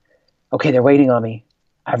 oh, okay, they're waiting on me.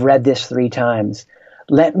 I've read this 3 times.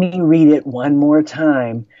 Let me read it one more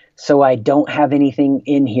time so I don't have anything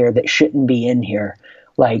in here that shouldn't be in here.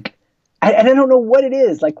 Like, and I don't know what it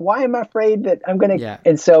is. Like, why am I afraid that I'm going to? Yeah.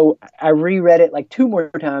 And so I reread it like 2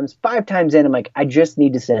 more times, 5 times in. I'm like, I just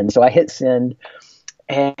need to send. So I hit send,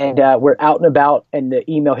 and we're out and about, and the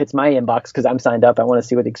email hits my inbox because I'm signed up. I want to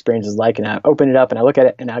see what the experience is like. And I open it up and I look at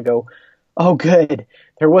it and I go, oh, good.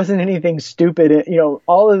 There wasn't anything stupid.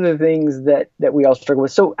 All of the things that we all struggle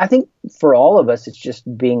with. So I think for all of us, it's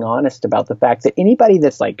just being honest about the fact that anybody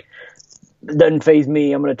that's like, doesn't faze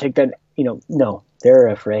me, I'm going to take that, no, they're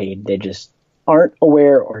afraid. They just aren't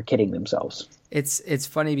aware or kidding themselves. It's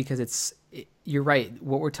funny because you're right.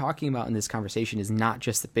 What we're talking about in this conversation is not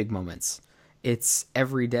just the big moments. It's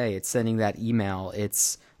every day. It's sending that email.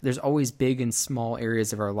 There's always big and small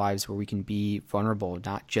areas of our lives where we can be vulnerable,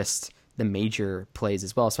 not just the major plays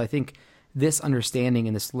as well. So I think this understanding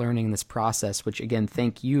and this learning and this process, which again,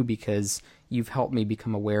 thank you, because you've helped me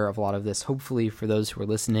become aware of a lot of this. Hopefully for those who are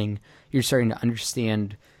listening, you're starting to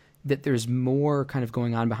understand that there's more kind of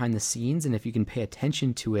going on behind the scenes. And if you can pay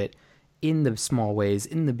attention to it in the small ways,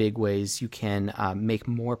 in the big ways, you can make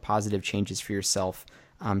more positive changes for yourself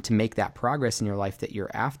to make that progress in your life that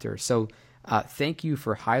you're after. So thank you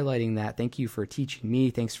for highlighting that. Thank you for teaching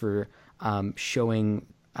me. Thanks for showing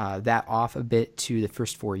that off a bit to the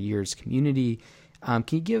First 4 Years community. Can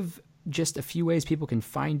you give just a few ways people can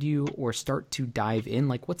find you or start to dive in?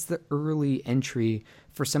 Like, what's the early entry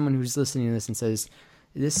for someone who's listening to this and says,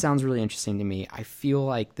 this sounds really interesting to me, I feel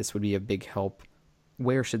like this would be a big help?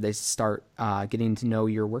 Where should they start getting to know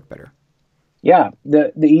your work better? Yeah,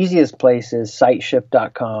 the easiest place is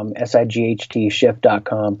siteshift.com, SIGHT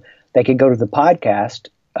shift.com. They could go to the podcast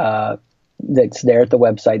that's there at the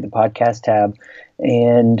website, the podcast tab,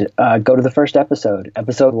 and go to the first episode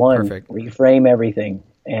 1. Perfect. Reframe everything,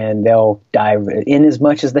 and they'll dive in as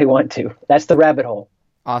much as they want to. That's the rabbit hole.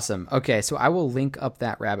 Awesome. Okay, so I will link up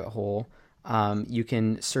that rabbit hole. You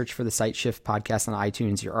can search for the Site Shift podcast on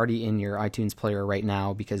iTunes. You're already in your iTunes player right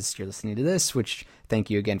now because you're listening to this, which thank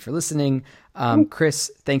you again for listening.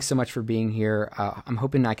 Chris, thanks so much for being here. I'm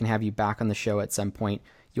hoping I can have you back on the show at some point.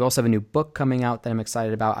 You also have a new book coming out that I'm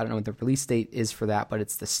excited about. I don't know what the release date is for that, but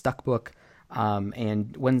it's the Stuck book.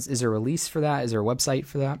 And is there a release for that? Is there a website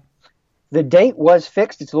for that? The date was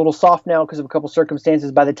fixed. It's a little soft now because of a couple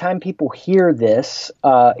circumstances. By the time people hear this,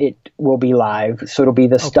 it will be live. So it'll be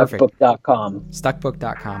the stuckbook.com.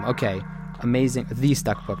 Stuckbook.com. Okay. Amazing.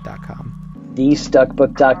 TheStuckbook.com.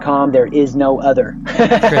 TheStuckbook.com. There is no other.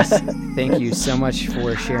 Chris, thank you so much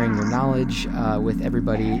for sharing your knowledge with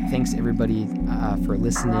everybody. Thanks, everybody, for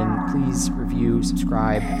listening. Please review,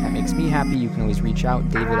 subscribe. That makes me happy. You can always reach out.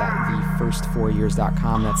 David at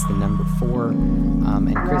thefirst4years.com. That's the number 4.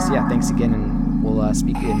 And Chris, yeah, thanks again, and we'll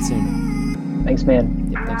speak again soon. Thanks, man.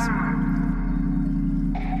 Yeah, thanks.